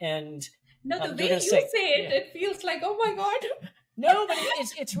light. And no, the way you say it, it feels like, oh my God. No, but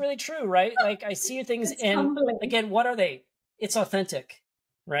it's really true, right? Like, I see things, and humbling. Again, what are they? It's authentic,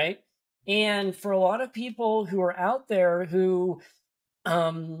 right? And for a lot of people who are out there who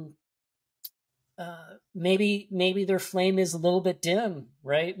maybe their flame is a little bit dim,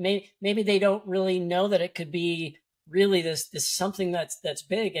 right? Maybe they don't really know that it could be really this something that's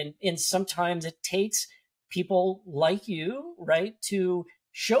big, and sometimes it takes people like you, right, to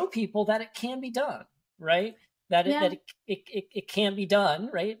show people that it can be done, right? That it can be done,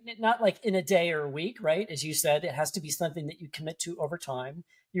 right? Not like in a day or a week, right? As you said, it has to be something that you commit to over time.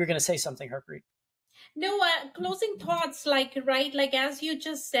 You're going to say something, Harpreet. No, closing thoughts, like, right, like as you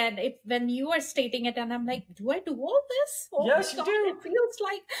just said, if when you are stating it, and I'm like, do I do all this? Oh my Yes, you God, do. it feels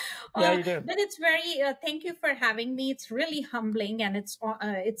like, Yeah, you do. but it's very. Thank you for having me. It's really humbling, and it's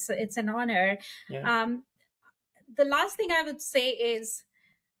an honor. Yeah. Um, the last thing I would say is,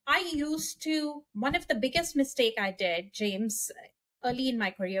 I used to, one of the biggest mistake I did, James, early in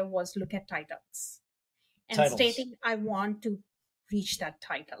my career was look at titles and Titles. stating I want to reach that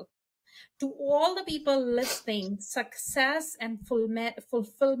title. To all the people listening, success and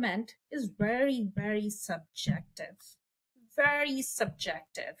fulfillment is very, very subjective. Very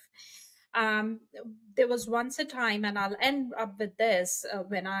subjective. Um, there was once a time, and I'll end up with this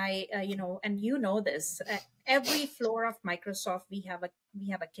when and you know this. Every floor of Microsoft, we have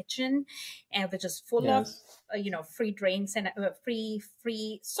a kitchen, which is full of Yes. free drinks and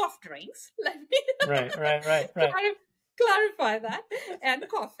free soft drinks. Let me Right, right, right, right. clarify that, and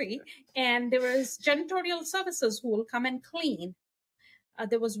coffee. And there was janitorial services who will come and clean.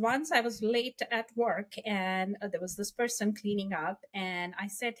 There was once I was late at work, and there was this person cleaning up, and I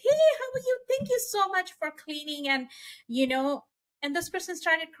said, "Hey, how are you? Thank you so much for cleaning." And you know, and this person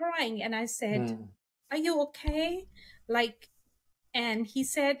started crying, and I said, Mm, "Are you okay?" Like, and he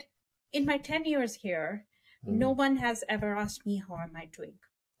said, "In my 10 years here, no mm. one has ever asked me how am I doing."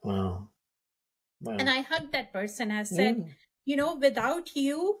 Wow. And Wow. I hugged that person. I said, Mm, without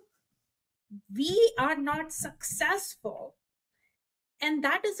you, we are not successful. And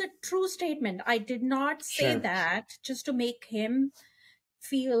that is a true statement. I did not say sure. that just to make him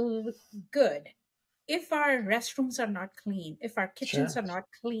feel good. If our restrooms are not clean, if our kitchens Sure. are not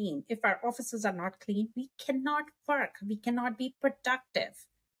clean, if our offices are not clean, we cannot work, we cannot be productive.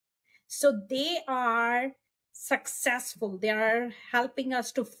 So they are successful. They are helping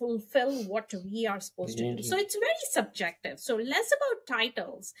us to fulfill what we are supposed to do. So it's very subjective. So less about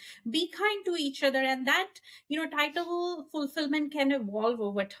titles. Be kind to each other. And that, title fulfillment can evolve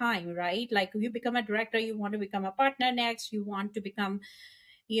over time, right? Like you become a director, you want to become a partner next, you want to become,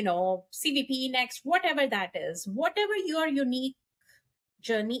 CVP next, whatever that is, whatever your unique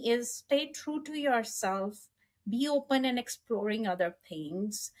journey is, stay true to yourself, be open and exploring other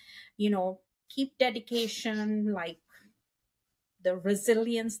things, keep dedication, like the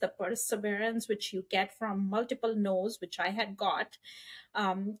resilience, the perseverance which you get from multiple no's, which I had got,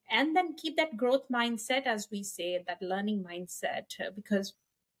 and then keep that growth mindset, as we say, that learning mindset, because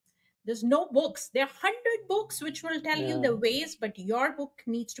there's no books. There are 100 books which will tell you Yeah. the ways, but your book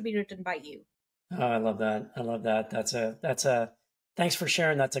needs to be written by you. Oh, I love that. I love that. Thanks for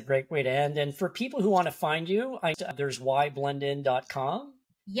sharing. That's a great way to end. And for people who want to find you, there's whyblendin.com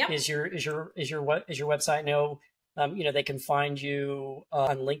Yep. is your website. I know, they can find you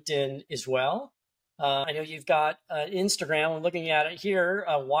on LinkedIn as well. I know you've got Instagram. I'm looking at it here.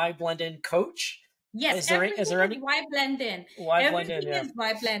 Why Blend In Coach. Yes, Is there everything is any WhyBlendIn. Why Blend In? Everything Yeah. is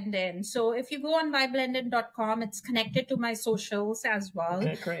WhyBlendIn. So if you go on WhyBlendIn.com, it's connected to my socials as well.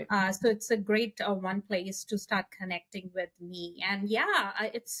 Okay, great. So it's a great one place to start connecting with me. And yeah,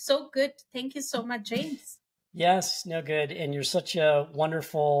 it's so good. Thank you so much, James. Yes, no good. And you're such a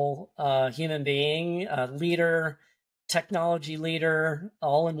wonderful human being, leader, technology leader,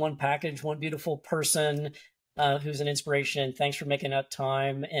 all in one package, one beautiful person who's an inspiration. Thanks for making that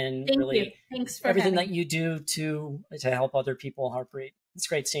time and Thank you. really Thanks for everything having that me. you do to help other people, Harpreet. It's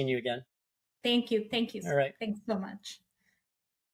great seeing you again. Thank you. Thank you. All right. Thanks so much.